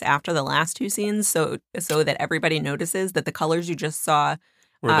strategically placed after the last two scenes, so that everybody notices that the colors you just saw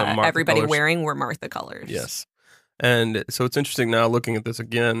were the Martha everybody colors. wearing were Martha colors. Yes. And so it's interesting now looking at this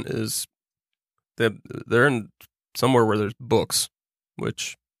again is that they're in somewhere where there's books,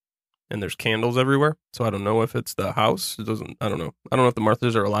 and there's candles everywhere. So I don't know if it's the house. I don't know. I don't know if the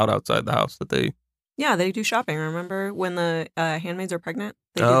Marthas are allowed outside the house that they. Yeah, they do shopping. Remember when the handmaids are pregnant?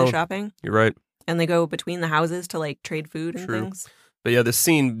 They do Oh. the shopping. You're right. And they go between the houses to like trade food and True. things. But yeah,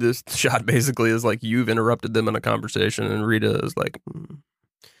 this shot basically is like you've interrupted them in a conversation, and Rita is like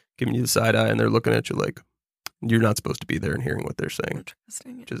giving you the side eye, and they're looking at you like you're not supposed to be there and hearing what they're saying.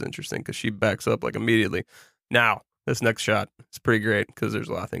 Interesting. Which is interesting because she backs up like immediately. Now, this next shot is pretty great because there's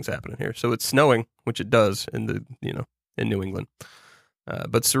a lot of things happening here. So it's snowing, which it does in New England.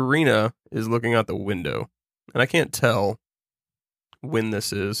 But Serena is looking out the window, and I can't tell when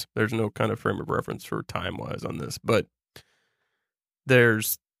this is. There's no kind of frame of reference for time-wise on this, but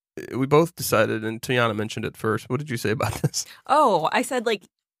we both decided, and Tiana mentioned it first. What did you say about this? Oh, I said like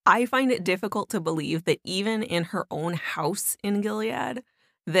I find it difficult to believe that even in her own house in Gilead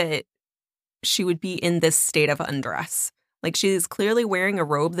that she would be in this state of undress. Like she's clearly wearing a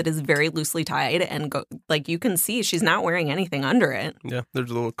robe that is very loosely tied and like you can see she's not wearing anything under it. Yeah,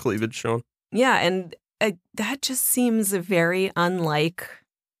 there's a little cleavage shown. Yeah, and that just seems very unlike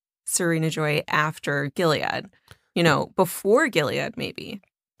Serena Joy after Gilead. Before Gilead maybe,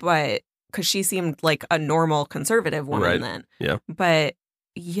 but because she seemed like a normal conservative woman then. Yeah. But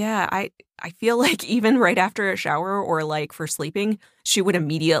yeah, I feel like even right after a shower or like for sleeping, she would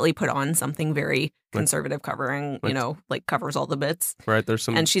immediately put on something very conservative covering, like covers all the bits. Right, there's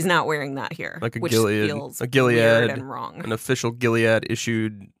some. And she's not wearing that here, like which feels Gilead weird and wrong. An official Gilead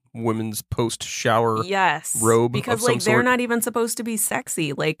issued women's post-shower robe because of some like they're sort. not even supposed to be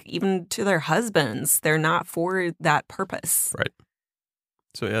sexy, like even to their husbands, they're not for that purpose. Right.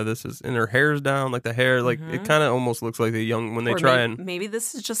 So yeah, this is, and her hair's down, like the hair, like it kind of almost looks like the young when they maybe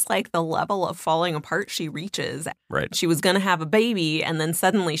this is just like the level of falling apart she reaches. Right. She was gonna have a baby, and then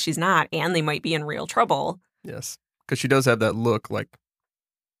suddenly she's not, and they might be in real trouble. Yes, because she does have that look, like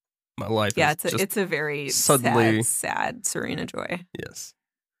my life. Yeah, is it's a very suddenly sad Serena Joy. Yes.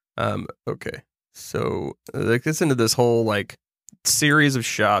 Okay. So like gets into this whole like series of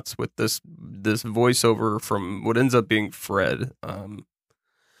shots with this voiceover from what ends up being Fred.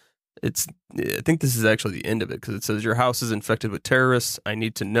 I think this is actually the end of it because it says, "Your house is infected with terrorists. I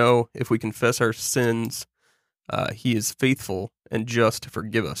need to know if we confess our sins, he is faithful and just to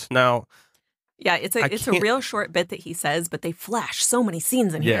forgive us." Now, yeah, it's a real short bit that he says, but they flash so many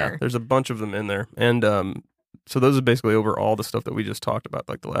scenes in here. Yeah, there's a bunch of them in there, and so those are basically over all the stuff that we just talked about,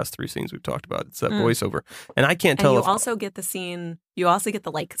 like the last three scenes we've talked about. It's that voiceover, and I can't tell. And you also get the scene. You also get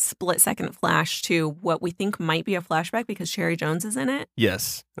the like split-second flash to what we think might be a flashback because Sherry Jones is in it.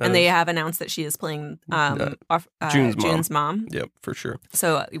 Yes, and they have announced that she is playing June's mom. Yep, for sure.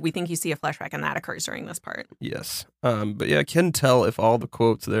 So we think you see a flashback, and that occurs during this part. Yes, but yeah, I can tell if all the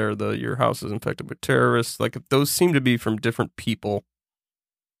quotes there, "your house is infected with terrorists," like if those seem to be from different people.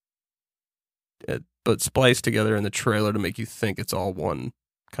 But spliced together in the trailer to make you think it's all one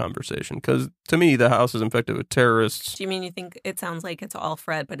conversation. Because to me, the house is infected with terrorists. Do you mean you think it sounds like it's all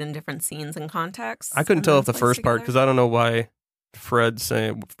Fred, but in different scenes and contexts? I couldn't tell if the spliced first part, because together? I don't know why Fred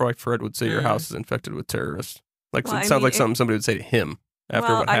would say your house is infected with terrorists. Like, Well, it I sounds mean, like something somebody would say to him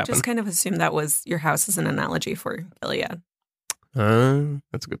after what I happened. just kind of assumed that was your house as an analogy for Gilead.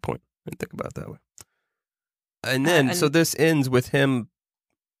 That's a good point. I didn't think about it that way. And then, so this ends with him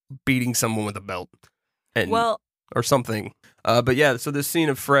beating someone with a belt, and or something. But yeah, so this scene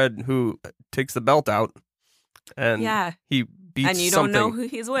of Fred who takes the belt out, and he beats and you something, don't know who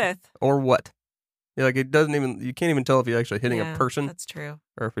he's with or what. Yeah, like you can't even tell if he's actually hitting a person. That's true.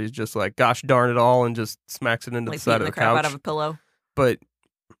 Or if he's just like, gosh darn it all, and just smacks it into Like the side of the crap couch. out of a pillow. But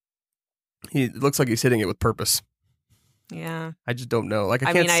it looks like he's hitting it with purpose. Yeah. I just don't know. Like,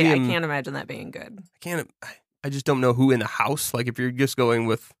 I can't imagine that being good. I just don't know who in the house. Like, if you're just going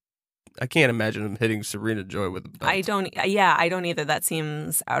with, I can't imagine him hitting Serena Joy with a belt. I don't either. That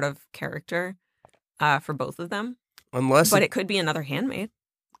seems out of character for both of them. But it could be another handmaid.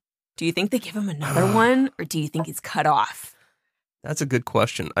 Do you think they give him another one, or do you think he's cut off? That's a good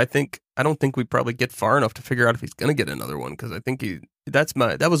question. I don't think we probably get far enough to figure out if he's going to get another one, because I think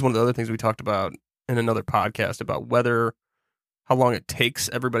that was one of the other things we talked about in another podcast about how long it takes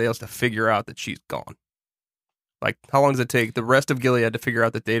everybody else to figure out that she's gone. Like, how long does it take the rest of Gilead to figure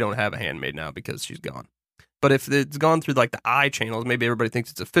out that they don't have a handmaid now because she's gone? But if it's gone through like the I channels, maybe everybody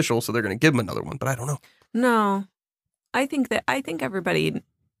thinks it's official, so they're going to give him another one. But I don't know. No, I think everybody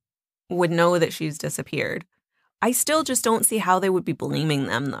would know that she's disappeared. I still just don't see how they would be blaming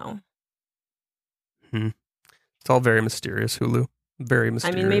them, though. It's all very mysterious, Hulu. Very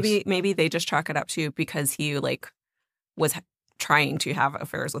mysterious. I mean, maybe they just chalk it up to because he was trying to have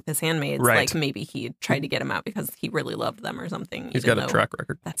affairs with his handmaids. Right. Like, maybe he tried to get him out because he really loved them or something. He's got a track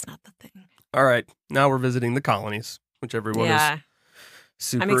record. That's not the thing. All right, now we're visiting the colonies, which everyone is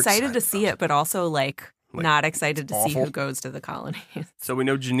super I'm excited to see it, but also not excited to see awful. who goes to the colonies. So we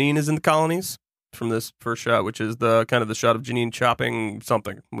know Janine is in the colonies from this first shot, which is the kind of the shot of Janine chopping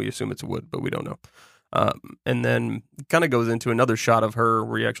something. We assume it's wood, but we don't know. And then kind of goes into another shot of her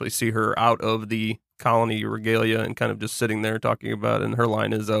where you actually see her out of the colony regalia and kind of just sitting there talking about, and her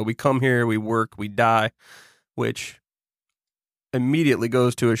line is, we come here, we work, we die, which immediately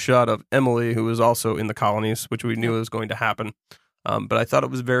goes to a shot of Emily, who is also in the colonies, which we knew was going to happen. But I thought it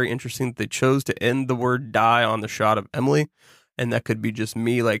was very interesting that they chose to end the word die on the shot of Emily. And that could be just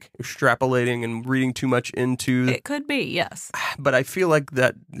me like extrapolating and reading too much into it. Could be, yes. But I feel like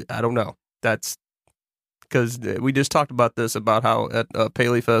that, I don't know. That's because we just talked about this, about how at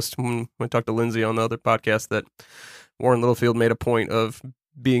Paley Fest, when we talked to Lindsay on the other podcast, that Warren Littlefield made a point of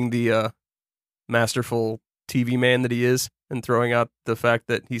being the masterful TV man that he is, and throwing out the fact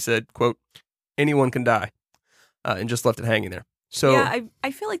that he said, quote, anyone can die, and just left it hanging there. So yeah,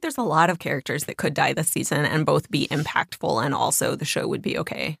 I feel like there's a lot of characters that could die this season and both be impactful, and also the show would be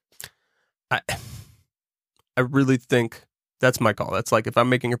okay. I really think that's my call. That's like, if I'm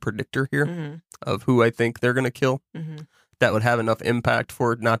making a predictor here of who I think they're going to kill, that would have enough impact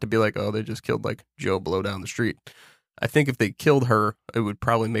for it not to be like, oh, they just killed like Joe Blow down the street. I think if they killed her, it would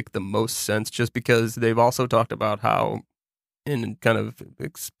probably make the most sense, just because they've also talked about how, in kind of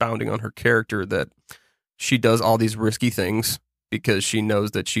expounding on her character, that she does all these risky things because she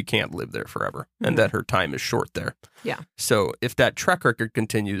knows that she can't live there forever and that her time is short there. Yeah. So if that track record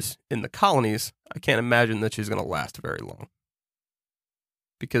continues in the colonies, I can't imagine that she's going to last very long.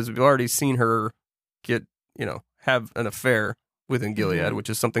 Because we've already seen her have an affair within Gilead, which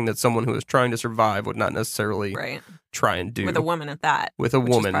is something that someone who is trying to survive would not necessarily try and do. With a woman at that. With a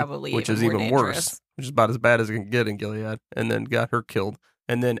woman, which is even worse, which is about as bad as it can get in Gilead, and then got her killed.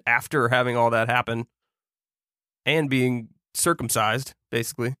 And then after having all that happen and being circumcised,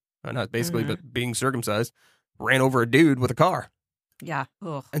 basically, not basically, but being circumcised, ran over a dude with a car. Yeah.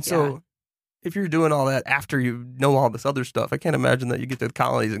 Ugh, and so if you're doing all that after you know all this other stuff, I can't imagine that you get to the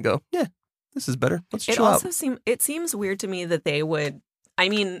colonies and go, yeah, this is better. Let's chill out. It seems weird to me that they would, I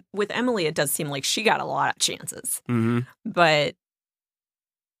mean, with Emily, it does seem like she got a lot of chances. But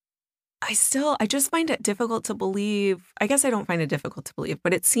I just find it difficult to believe. I guess I don't find it difficult to believe,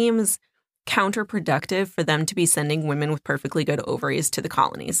 but it seems counterproductive for them to be sending women with perfectly good ovaries to the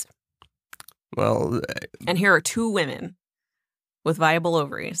colonies. Well, and here are 2 women with viable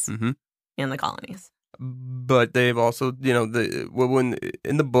ovaries in the colonies. But they've also, when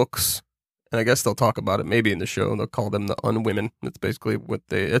in the books, and I guess they'll talk about it maybe in the show, they'll call them the unwomen. That's basically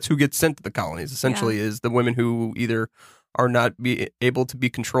that's who gets sent to the colonies, essentially, is the women who either are not able to be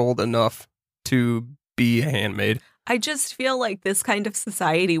controlled enough to be a handmaid. I just feel like this kind of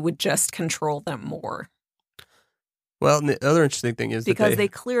society would just control them more. Well, and the other interesting thing is because that they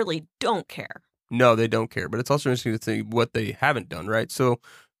clearly don't care. No, they don't care. But it's also interesting to see what they haven't done, right? So,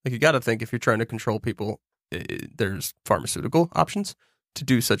 like, you got to think if you're trying to control people, there's pharmaceutical options to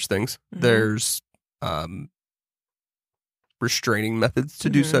do such things. Mhm. There's restraining methods to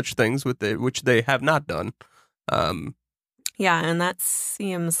do Mhm. such things which they have not done. Yeah, and that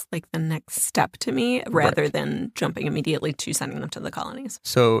seems like the next step to me, rather than jumping immediately to sending them to the colonies.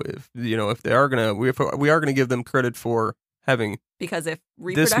 So if they are gonna, we are gonna give them credit for having, Because if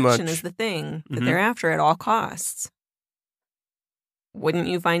This reproduction much- is the thing that Mhm. they're after at all costs, wouldn't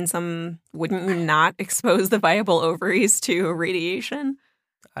you not expose the viable ovaries to radiation?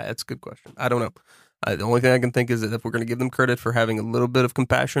 that's a good question. I don't know. The only thing I can think is that if we're gonna give them credit for having a little bit of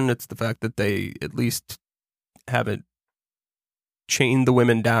compassion, it's the fact that they at least haven't chained the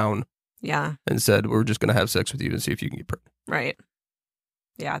women down Yeah, and said, we're just gonna have sex with you and see if you can get pregnant, right.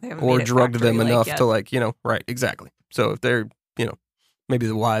 Yeah, they haven't or made it drugged them factory-like enough yet. to right, exactly. So if they're maybe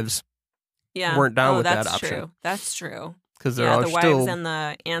the wives, Yeah. weren't down with that that's option. True. That's true. because there Yeah, are the still wives and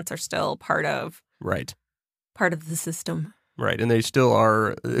the aunts are still part of right. the system. Right, and they still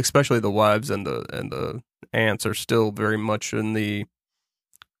are, especially the wives and the aunts are still very much in the,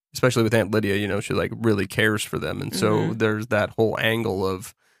 especially with Aunt Lydia, she like really cares for them, and so Mhm. there's that whole angle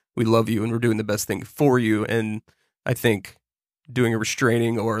of we love you and we're doing the best thing for you, and I think doing a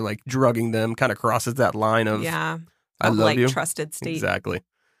restraining or like drugging them kind of crosses that line of Yeah. I Of, love like you. trusted state. Exactly.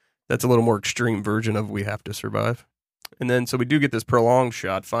 That's a little more extreme version of we have to survive. And then so we do get this prolonged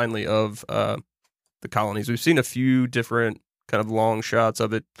shot finally of the colonies. We've seen a few different kind of long shots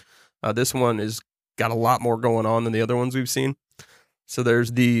of it. This one is got a lot more going on than the other ones we've seen. So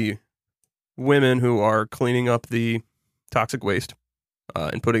there's the women who are cleaning up the toxic waste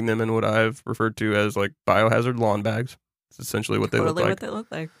and putting them in what I've referred to as like biohazard lawn bags. It's essentially what they look Totally like. what they look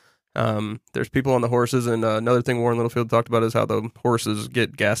like. There's people on the horses, and another thing Warren Littlefield talked about is how the horses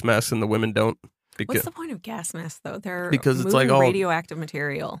get gas masks and the women don't. What's the point of gas masks, though? They're Because it's moving like all- radioactive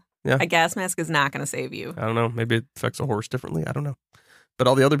material. Yeah. A gas mask is not going to save you. I don't know. Maybe it affects a horse differently. I don't know. But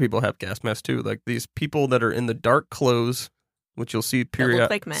all the other people have gas masks too. Like these people that are in the dark clothes, which you'll see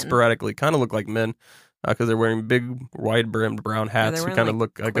like men. sporadically, kind of look like men because they're wearing big, wide-brimmed brown hats they're who wearing, kind of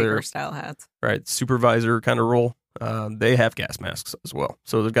look like they're Quaker-style hats. right supervisor kind of role. They have gas masks as well.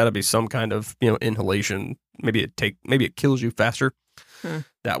 So there's got to be some kind of inhalation. Maybe it kills you faster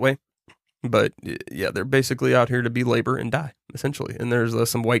that way. But yeah, they're basically out here to be labor and die essentially. And there's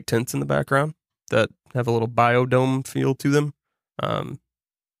some white tents in the background that have a little biodome feel to them.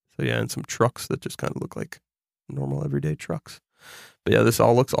 So yeah, and some trucks that just kind of look like normal everyday trucks. But yeah, this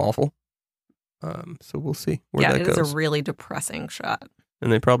all looks awful. So we'll see where that it goes. is a really depressing shot.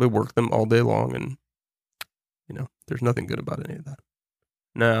 And they probably work them all day long, and there's nothing good about any of that.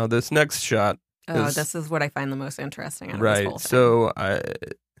 Now this next shot, This is what I find the most interesting out of this whole right? thing. So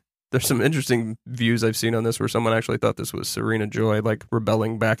there's some interesting views I've seen on this where someone actually thought this was Serena Joy like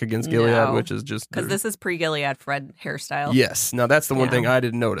rebelling back against Gilead, No, which is just because this is pre-Gilead Fred hairstyle. Yes. Now that's the one Yeah. thing I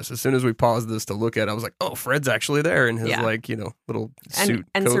didn't notice. As soon as we paused this to look at it, I was like, oh, Fred's actually there in his Yeah. little suit.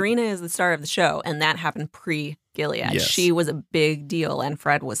 And coat. Serena is the star of the show, and that happened pre-Gilead. Yes. She was a big deal, and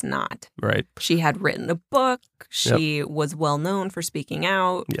Fred was not. Right. She had written a book. She was well known for speaking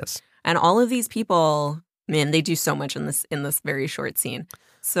out. Yes. And all of these people, man, they do so much in this very short scene.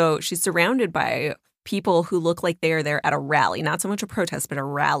 So she's surrounded by people who look like they are there at a rally, not so much a protest, but a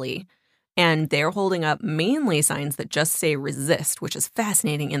rally. And they're holding up mainly signs that just say resist, which is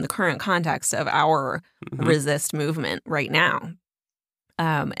fascinating in the current context of our Mhm. resist movement right now.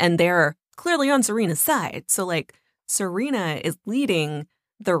 And they're clearly on Serena's side. So, like, Serena is leading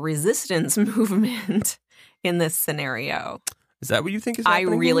the resistance movement in this scenario. Is that what you think is I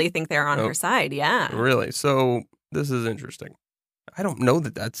happening? really here? think they're on Oh. her side. Yeah. Really? So this is interesting. I don't know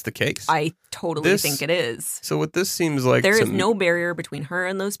that that's the case. I totally This- think it is. So what this seems like There to is me- no barrier between her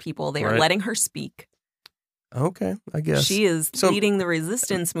and those people. They are Right. letting her speak. Okay, I guess. She is So- leading the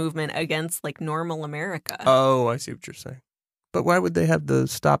resistance movement against like normal America. Oh, I see what you're saying. But why would they have the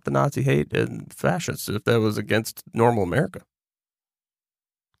stop the Nazi hate and fascists if that was against normal America?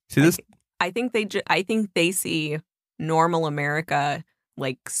 See this? I think they see normal America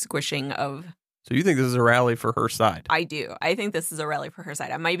like squishing of. So you think this is a rally for her side? I do. I think this is a rally for her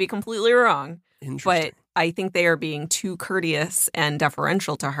side. I might be completely wrong, Interesting. but I think they are being too courteous and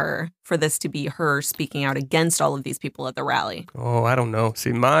deferential to her for this to be her speaking out against all of these people at the rally. Oh, I don't know.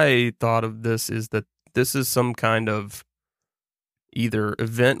 See, my thought of this is that this is some kind of either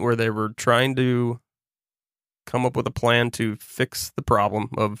event where they were trying to come up with a plan to fix the problem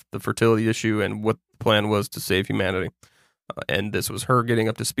of the fertility issue and what the plan was to save humanity. And this was her getting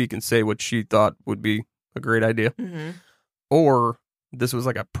up to speak and say what she thought would be a great idea. Mm-hmm. Or this was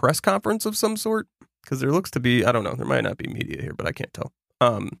like a press conference of some sort, because there looks to be, I don't know, there might not be media here, but I can't tell.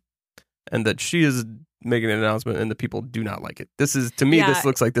 And that she is making an announcement and the people do not like it. This is, to me, this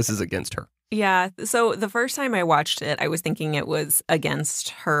looks like this is against her. Yeah. So the first time I watched it, I was thinking it was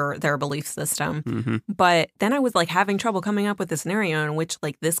against their belief system. Mm-hmm. But then I was like having trouble coming up with a scenario in which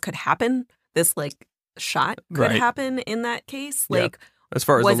like this could happen. This like shot could happen in that case. Yeah. Like, as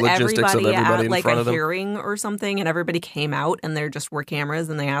far as the logistics of everybody at, in like front a of them. hearing or something, and everybody came out and there just were cameras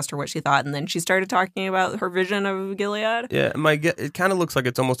and they asked her what she thought, and then she started talking about her vision of Gilead. Yeah, it kind of looks like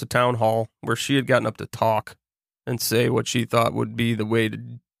it's almost a town hall where she had gotten up to talk and say what she thought would be the way to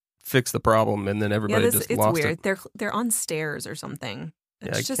fix the problem, and then everybody just lost weird. it. They're on stairs or something.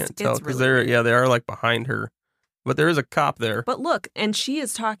 Yeah, I It's can't tell because really they are like behind her, but there is a cop there. But look, and she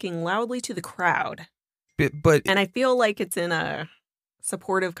is talking loudly to the crowd, but and I feel like it's in a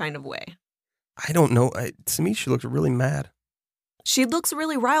supportive kind of way. I don't know. To me, she looks really mad. She looks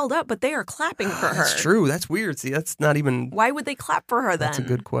really riled up, but they are clapping for her. That's true. That's weird. See, that's not even. Why would they clap for her then? That's a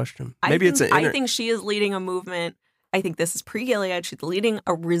good question. I think she is leading a movement. I think this is pre-Gilead. She's leading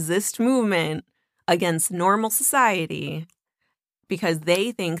a resist movement against normal society because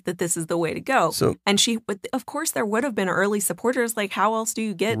they think that this is the way to go. So, and of course, there would have been early supporters. Like, how else do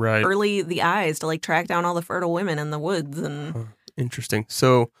you get the eyes to like track down all the fertile women in the woods? And interesting.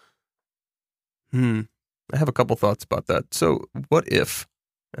 So, I have a couple thoughts about that. So, what if,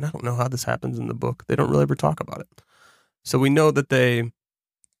 and I don't know how this happens in the book, they don't really ever talk about it. So we know that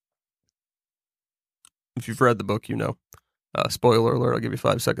if you've read the book, you know. Spoiler alert, I'll give you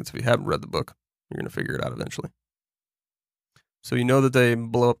 5 seconds. If you haven't read the book, you're going to figure it out eventually. So you know that they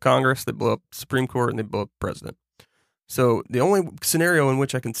blow up Congress, they blow up Supreme Court, and they blow up the president. So the only scenario in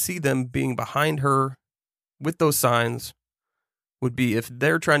which I can see them being behind her with those signs would be if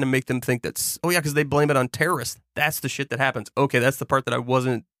they're trying to make them think that's, because they blame it on terrorists. That's the shit that happens. Okay, that's the part that I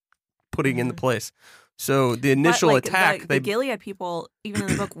wasn't putting into place. So the initial attack, the Gilead people, even in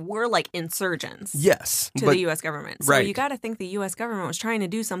the book, were like insurgents. Yes, to the U.S. government. So you got to think the U.S. government was trying to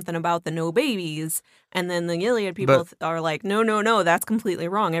do something about the no babies, and then the Gilead people are like, no, that's completely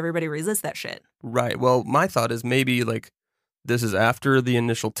wrong. Everybody resist that shit. Right. Well, my thought is maybe like this is after the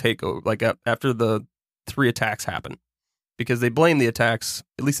initial takeover, like after the 3 attacks happen, because they blame the attacks,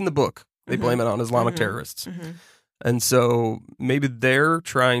 at least in the book, they blame it on Islamic terrorists. Mm-hmm. And so maybe they're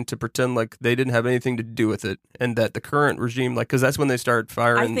trying to pretend like they didn't have anything to do with it, and that the current regime, like, because that's when they start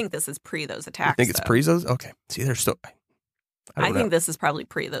firing. I think this is pre those attacks. You think it's pre those? Okay. See, there's so. I think this is probably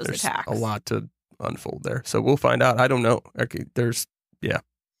pre those attacks. A lot to unfold there, so we'll find out. I don't know. Okay, there's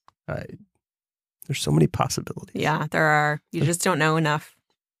so many possibilities. Yeah, there are. You just don't know enough.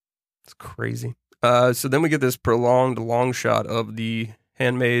 It's crazy. So then we get this prolonged long shot of the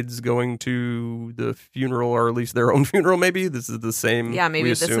handmaids going to the funeral, or at least their own funeral, maybe. This is the same. Yeah, maybe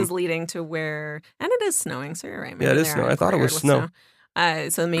this is leading to where, and it is snowing, so you're right. Maybe it is snowing. I thought it was snow.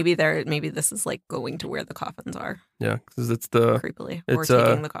 So maybe this is like going to where the coffins are. Yeah, because it's the creepily, or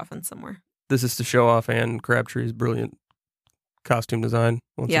taking the coffins somewhere. This is to show off Anne Crabtree's brilliant costume design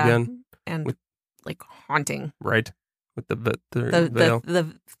once again, and with like haunting, right? With the veil.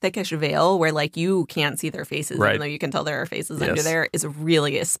 The thickish veil where like you can't see their faces, even though you can tell there are faces under there, is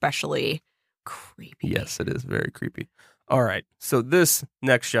really especially creepy. Yes, it is very creepy. All right, so this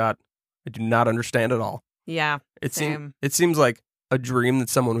next shot, I do not understand at all. Yeah, it seems like a dream that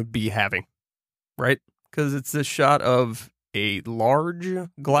someone would be having, right? Because it's this shot of a large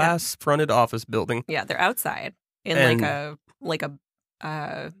glass-fronted office building. Yeah, they're outside in like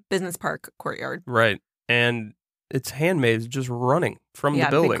a business park courtyard, right? And it's handmaids just running from the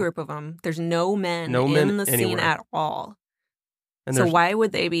building. Yeah, big group of them. There's no men in the scene at all. And so why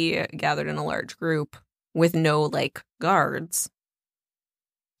would they be gathered in a large group with no, like, guards?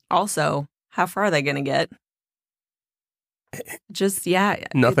 Also, how far are they going to get?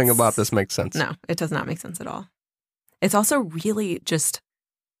 Nothing about this makes sense. No, it does not make sense at all. It's also really just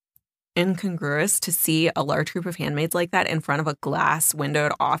incongruous to see a large group of handmaids like that in front of a glass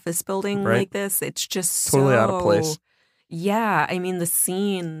windowed office building like this. It's just totally out of place. Yeah, I mean, the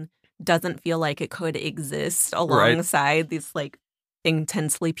scene doesn't feel like it could exist alongside these like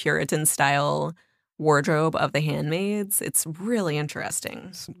intensely Puritan style wardrobe of the handmaids. It's really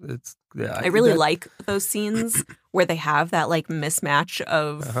interesting. I really like those scenes where they have that like mismatch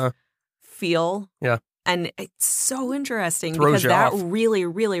of feel. Yeah. And it's so interesting because that really,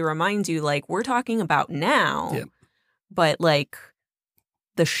 really reminds you, like, we're talking about now, but, like,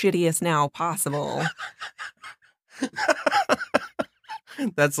 the shittiest now possible.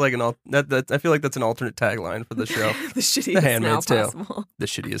 That's like I feel like that's an alternate tagline for the show. The shittiest now possible. The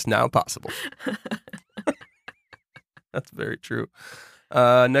shittiest now possible. That's very true.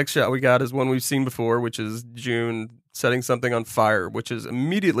 Next shot we got is one we've seen before, which is June setting something on fire, which is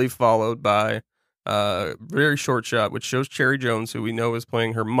immediately followed by a very short shot, which shows Cherry Jones, who we know is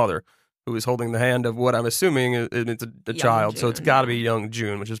playing her mother, who is holding the hand of what I'm assuming it's a child. So it's got to be young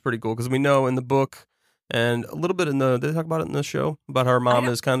June, which is pretty cool because we know in the book and a little bit did they talk about it in the show about how her mom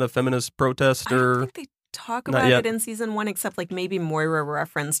is kind of feminist protester? I don't think they talk about it in season 1, except like maybe Moira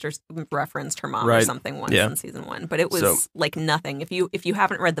referenced her mom or something once in season 1. But it was like nothing. If you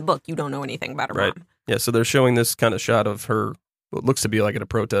haven't read the book, you don't know anything about her mom. Yeah, so they're showing this kind of shot of her, what looks to be like at a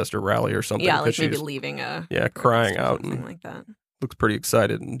protest or rally or something. Yeah, like maybe leaving crying out and something like that. Looks pretty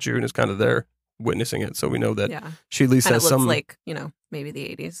excited, and June is kind of there witnessing it, so we know that she at least has some. It looks like, maybe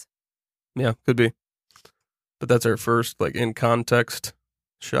the 80s. Yeah, could be. But that's our first, like, in context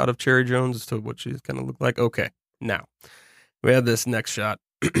shot of Cherry Jones as to what she's kind of look like. Okay, now we have this next shot,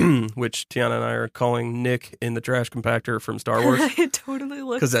 which Tiana and I are calling Nick in the trash compactor from Star Wars. It totally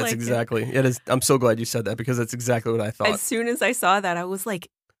looks because that's exactly it is. I'm so glad you said that because that's exactly what I thought. As soon as I saw that, I was like,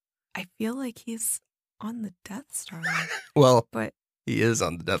 I feel like he's on the Death Star. Well, but he is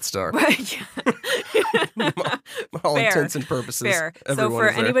on the Death Star. All Fair. intents and purposes. Fair. So for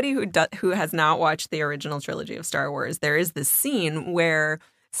anybody who has not watched the original trilogy of Star Wars, there is this scene where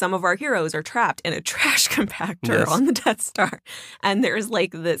some of our heroes are trapped in a trash compactor on the Death Star. And there's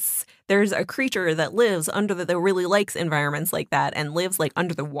a creature that lives that really likes environments like that and lives like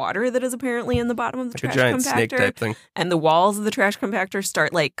under the water that is apparently in the bottom of the trash giant compactor. Snake type thing. And the walls of the trash compactor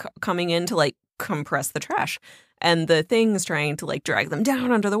start like coming in to like compress the trash. And the thing's trying to like drag them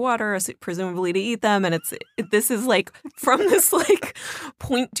down under the water, presumably to eat them. And this is like from this like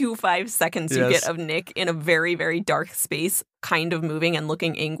 0.25 seconds you get of Nick in a very, very dark space, kind of moving and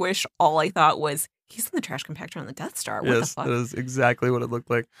looking anguished. All I thought was, he's in the trash compactor on the Death Star. What the fuck? That is exactly what it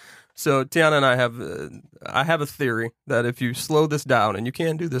looked like. So Tiana and I have a theory that if you slow this down, and you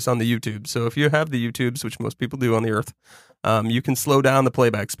can do this on the YouTube. So if you have the YouTubes, which most people do on the Earth, you can slow down the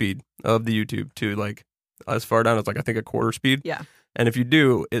playback speed of the YouTube to like as far down as like I think a quarter speed. Yeah. And if you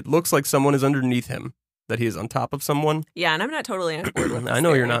do, it looks like someone is underneath him, that he is on top of someone. Yeah, and I'm not totally on board with this I know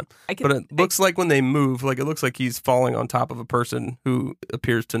theory. you're not. But it looks like when they move, like it looks like he's falling on top of a person who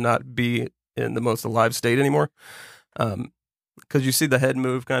appears to not be in the most alive state anymore. Because you see the head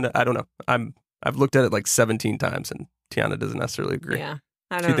move kind of, I don't know. I've looked at it like 17 times and Tiana doesn't necessarily agree. Yeah.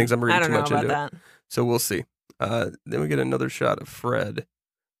 She thinks I'm reading too much into that. it. So we'll see. Then we get another shot of Fred.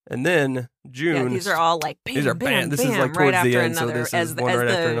 And then June. Yeah, these are all like bam, these are bam, this bam, is like right towards the after end. another, So this is one right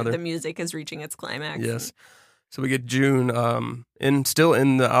after another. The music is reaching its climax. Yes. So we get June still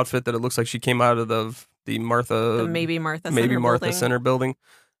in the outfit that it looks like she came out of the Martha. Maybe Martha Center building.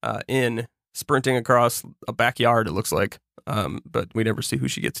 In sprinting across a backyard, it looks like. But we never see who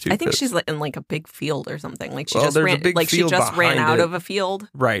she gets to. I think she's in like a big field or something. Like she just ran out of a field.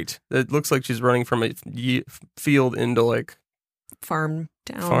 Right. It looks like she's running from a field into like farm.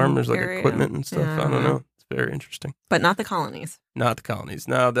 There's like equipment and stuff. I don't know. It's very interesting. But not the colonies. Not the colonies.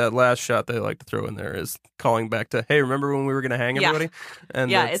 Now that last shot they like to throw in there is calling back to, hey, remember when we were going to hang everybody?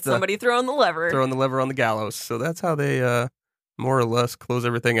 And it's somebody throwing the lever. Throwing the lever on the gallows. So that's how they more or less close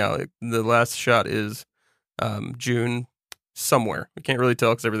everything out. The last shot is June somewhere. We can't really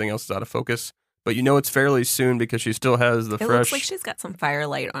tell because everything else is out of focus. But you know it's fairly soon because she still has the fresh... It looks like she's got some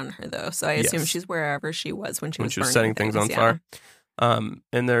firelight on her, though. So I assume she's wherever she was when she was setting things on fire. And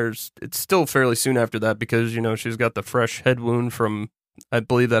it's still fairly soon after that because, she's got the fresh head wound from... I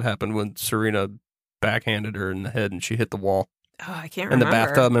believe that happened when Serena backhanded her in the head and she hit the wall. Oh, I can't remember. In the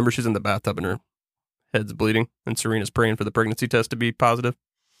bathtub. Remember, she's in the bathtub and her head's bleeding. And Serena's praying for the pregnancy test to be positive.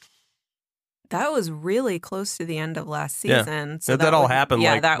 That was really close to the end of last season. Yeah. So that all happened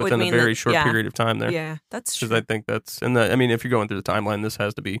within a very short period of time there. Yeah, that's true. Because I think that's... if you're going through the timeline, this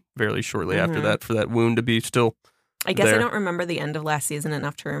has to be fairly shortly after that for that wound to be still I guess there. I don't remember the end of last season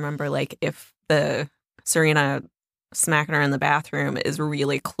enough to remember if the Serena smacking her in the bathroom is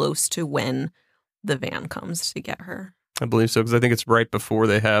really close to when the van comes to get her. I believe so, because I think it's right before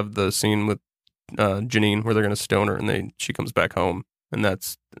they have the scene with Janine where they're going to stone her and she comes back home. And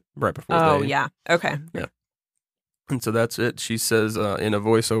that's right before yeah. Okay. Yeah. And so that's it. She says in a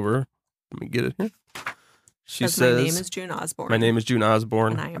voiceover, let me get it here. She says, my name is June Osborne. My name is June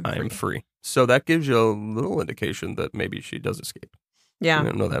Osborne. And I am free. So that gives you a little indication that maybe she does escape. Yeah. We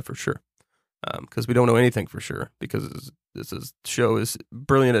don't know that for sure. Because we don't know anything for sure. Because this show is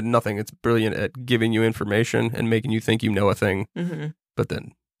brilliant at nothing. It's brilliant at giving you information and making you think you know a thing. Mm-hmm. But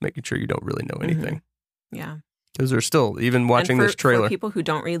then making sure you don't really know anything. Mm-hmm. Yeah. Because they're still, even watching this trailer. For people who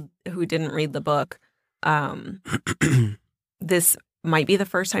didn't read the book, this might be the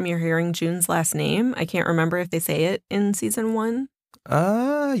first time you're hearing June's last name. I can't remember if they say it in season 1.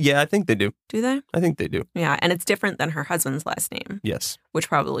 Yeah, I think they do. Do they? I think they do. Yeah, and it's different than her husband's last name. Yes. Which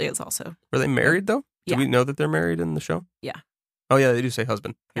probably is also. Were they married, though? Yeah. Do we know that they're married in the show? Yeah. Oh, yeah, they do say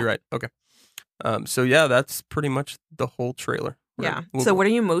husband. You're right. Okay. So, yeah, that's pretty much the whole trailer. Right? Yeah. So what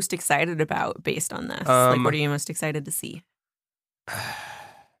are you most excited about based on this? What are you most excited to see?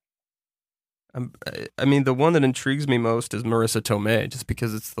 I mean, the one that intrigues me most is Marissa Tomei, just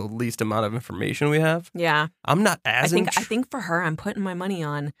because it's the least amount of information we have. Yeah. I'm not as I think for her, I'm putting my money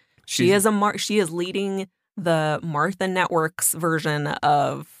on. She is leading the Martha Network's version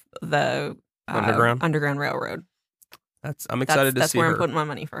of the Underground Railroad. I'm excited to see her. That's where I'm putting my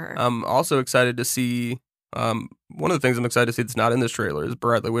money for her. I'm also excited to see. One of the things I'm excited to see that's not in this trailer is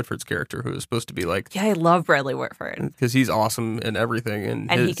Bradley Whitford's character, who is supposed to be like... Yeah, I love Bradley Whitford. Because he's awesome in everything.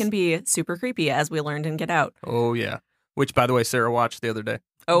 And he can be super creepy, as we learned in Get Out. Oh, yeah. Which, by the way, Sarah watched the other day.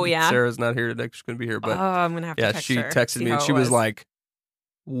 Oh, yeah? Sarah's not here today. She's going to be here. But I'm going to have to text her. Yeah, she texted me and she was like,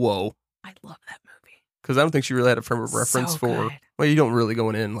 whoa. I love that movie. Because I don't think she really had a frame of reference for... Good. Well, you don't really go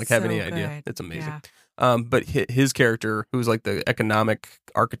in and have any idea. It's amazing. Yeah. But his character, who's like the economic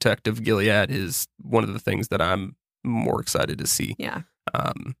architect of Gilead, is one of the things that I'm more excited to see. Yeah.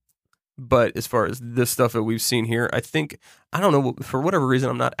 But as far as this stuff that we've seen here, I don't know, for whatever reason,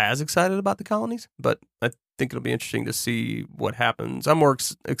 I'm not as excited about the colonies, but I think it'll be interesting to see what happens. I'm more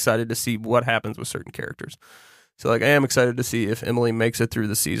excited to see what happens with certain characters. So, like, I am excited to see if Emily makes it through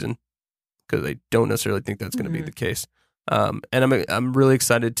the season, because I don't necessarily think that's going to be the case. And I'm really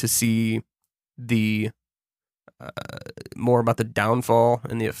excited to see the more about the downfall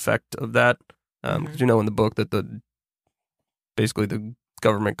and the effect of that. Because you know in the book that basically the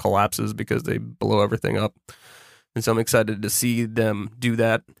government collapses because they blow everything up. And so I'm excited to see them do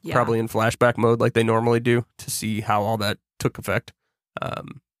that, probably in flashback mode like they normally do, to see how all that took effect.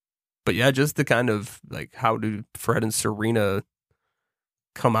 But yeah, just the kind of like, how do Fred and Serena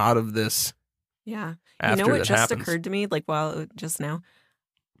come out of this? Yeah. After you know what just happens? Occurred to me, just now?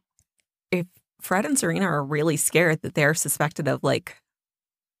 If Fred and Serena are really scared that they're suspected of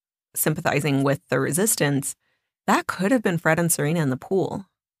sympathizing with the resistance, that could have been Fred and Serena in the pool.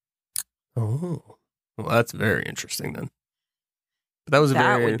 Oh, well, that's very interesting then. But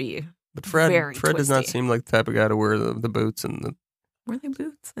would be. But Fred twisty. Does not seem like the type of guy to wear the boots and the. Were they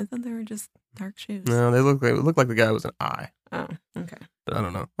boots? I thought they were just dark shoes. No, they look like the guy was an eye. Oh, okay. But I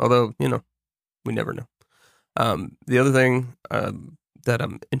don't know. Although we never know. The other thing that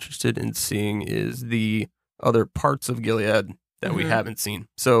I'm interested in seeing is the other parts of Gilead that we haven't seen.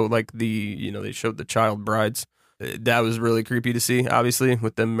 So like they showed the child brides. That was really creepy to see, obviously,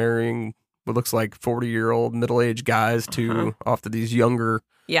 with them marrying what looks like 40-year-old middle-aged guys off to these younger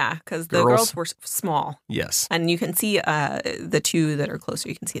Yeah, because the girls were small. Yes. And you can see the two that are closer,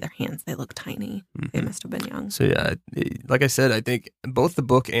 you can see their hands. They look tiny. They must have been young. So yeah, like I said, I think both the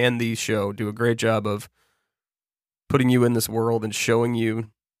book and the show do a great job of putting you in this world and showing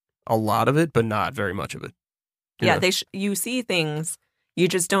you a lot of it, but not very much of it. Yeah, you see things, you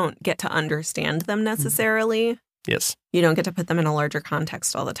just don't get to understand them necessarily. Yes. You don't get to put them in a larger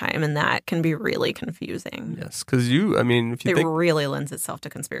context all the time, and that can be really confusing. Yes, because if you think... It really lends itself to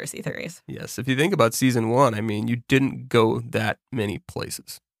conspiracy theories. Yes, if you think about season 1, I mean, you didn't go that many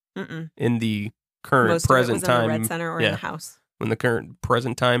places. In the current present time. In the Red Center or in the house. In the current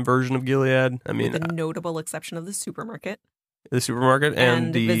present time version of Gilead, I mean... With the notable exception of the supermarket. The supermarket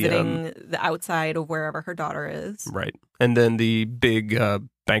and the... visiting the outside of wherever her daughter is. Right. And then the big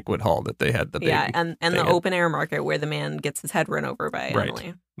banquet hall that they had. And the open air market where the man gets his head run over by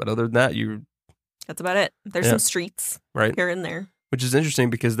Emily. But other than that, that's about it. There's some streets here and there. Which is interesting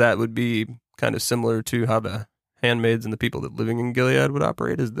because that would be kind of similar to how the handmaids and the people that living in Gilead would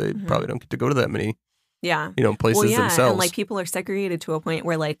operate, is they probably don't get to go to that many places themselves. And people are segregated to a point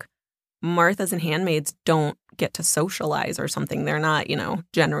where Martha's and handmaids don't get to socialize or something. They're not,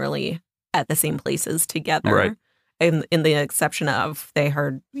 generally at the same places together. Right. In the exception of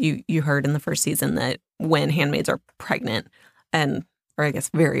you heard in the first season that when handmaids are pregnant or I guess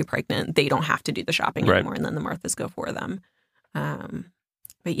very pregnant, they don't have to do the shopping anymore, and then the Marthas go for them.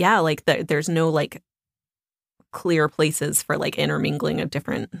 But yeah, there's no clear places for intermingling of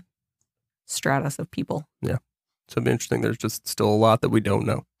different stratus of people. Yeah. So it'd be interesting. There's just still a lot that we don't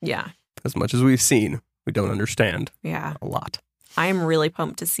know. Yeah. As much as we've seen, we don't understand. Yeah. A lot. I am really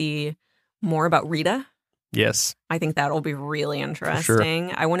pumped to see more about Rita. Yes. I think that'll be really interesting.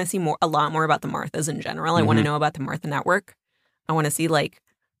 Sure. I want to see a lot more about the Marthas in general. I want to know about the Martha Network. I want to see,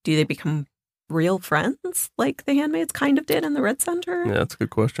 do they become real friends like the handmaids kind of did in the Red Center? Yeah, that's a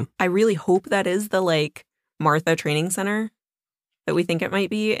good question. I really hope that is the, Martha Training Center that we think it might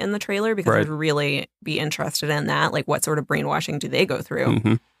be in the trailer, because Right. I'd really be interested in that. Like, what sort of brainwashing do they go through?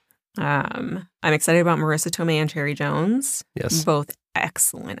 Mm-hmm. I'm excited about Marissa Tomei and Cherry Jones. Yes. Both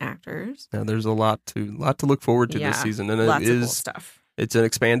excellent actors. Now, there's a lot to look forward to Yeah, this season, and Lots it of cool is stuff. it's an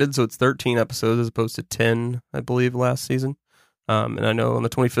expanded, so it's 13 episodes as opposed to 10, I believe, last season. And I know on the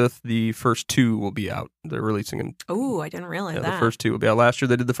 25th, the first 2 will be out. They're releasing them. Oh, I didn't realize that. The first 2 will be out. Last year,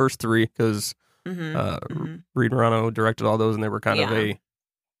 they did the first 3 because Mm-hmm. Reed Morano directed all those, and they were kind of Yeah. a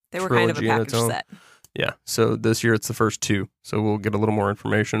They were kind of a trilogy in its package own. set. Yeah, so this year it's the first 2, so we'll get a little more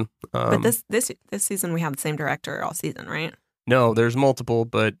information. But this season we have the same director all season, right? No, there's multiple,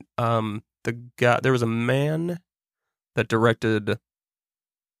 but there was a man that directed,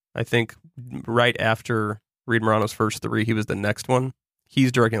 I think, right after Reed Morano's first 3, he was the next one.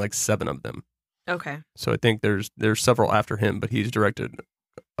 He's directing like 7 of them. Okay. So I think there's several after him, but he's directed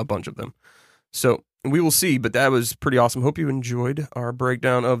a bunch of them. So we will see, but that was pretty awesome. Hope you enjoyed our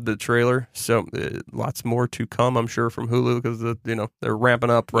breakdown of the trailer. So lots more to come, I'm sure, from Hulu, because they're ramping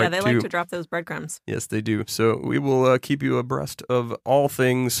up right Yeah, they like to drop those breadcrumbs. Yes, they do. So we will keep you abreast of all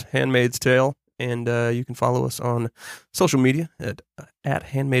things Handmaid's Tale, and you can follow us on social media at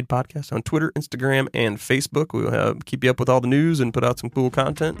Handmade Podcast on Twitter, Instagram, and Facebook. We'll keep you up with all the news and put out some cool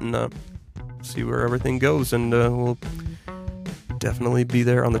content and see where everything goes. And we'll definitely be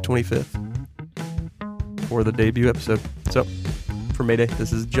there on the 25th for the debut episode. So for Mayday,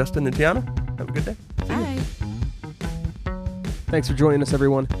 this is Justin and Tiana. Have a good day. Bye. Thanks for joining us,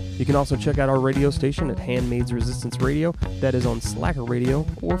 everyone. You can also check out our radio station at Handmaid's Resistance Radio. That is on Slacker Radio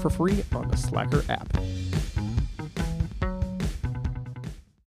or for free on the Slacker app.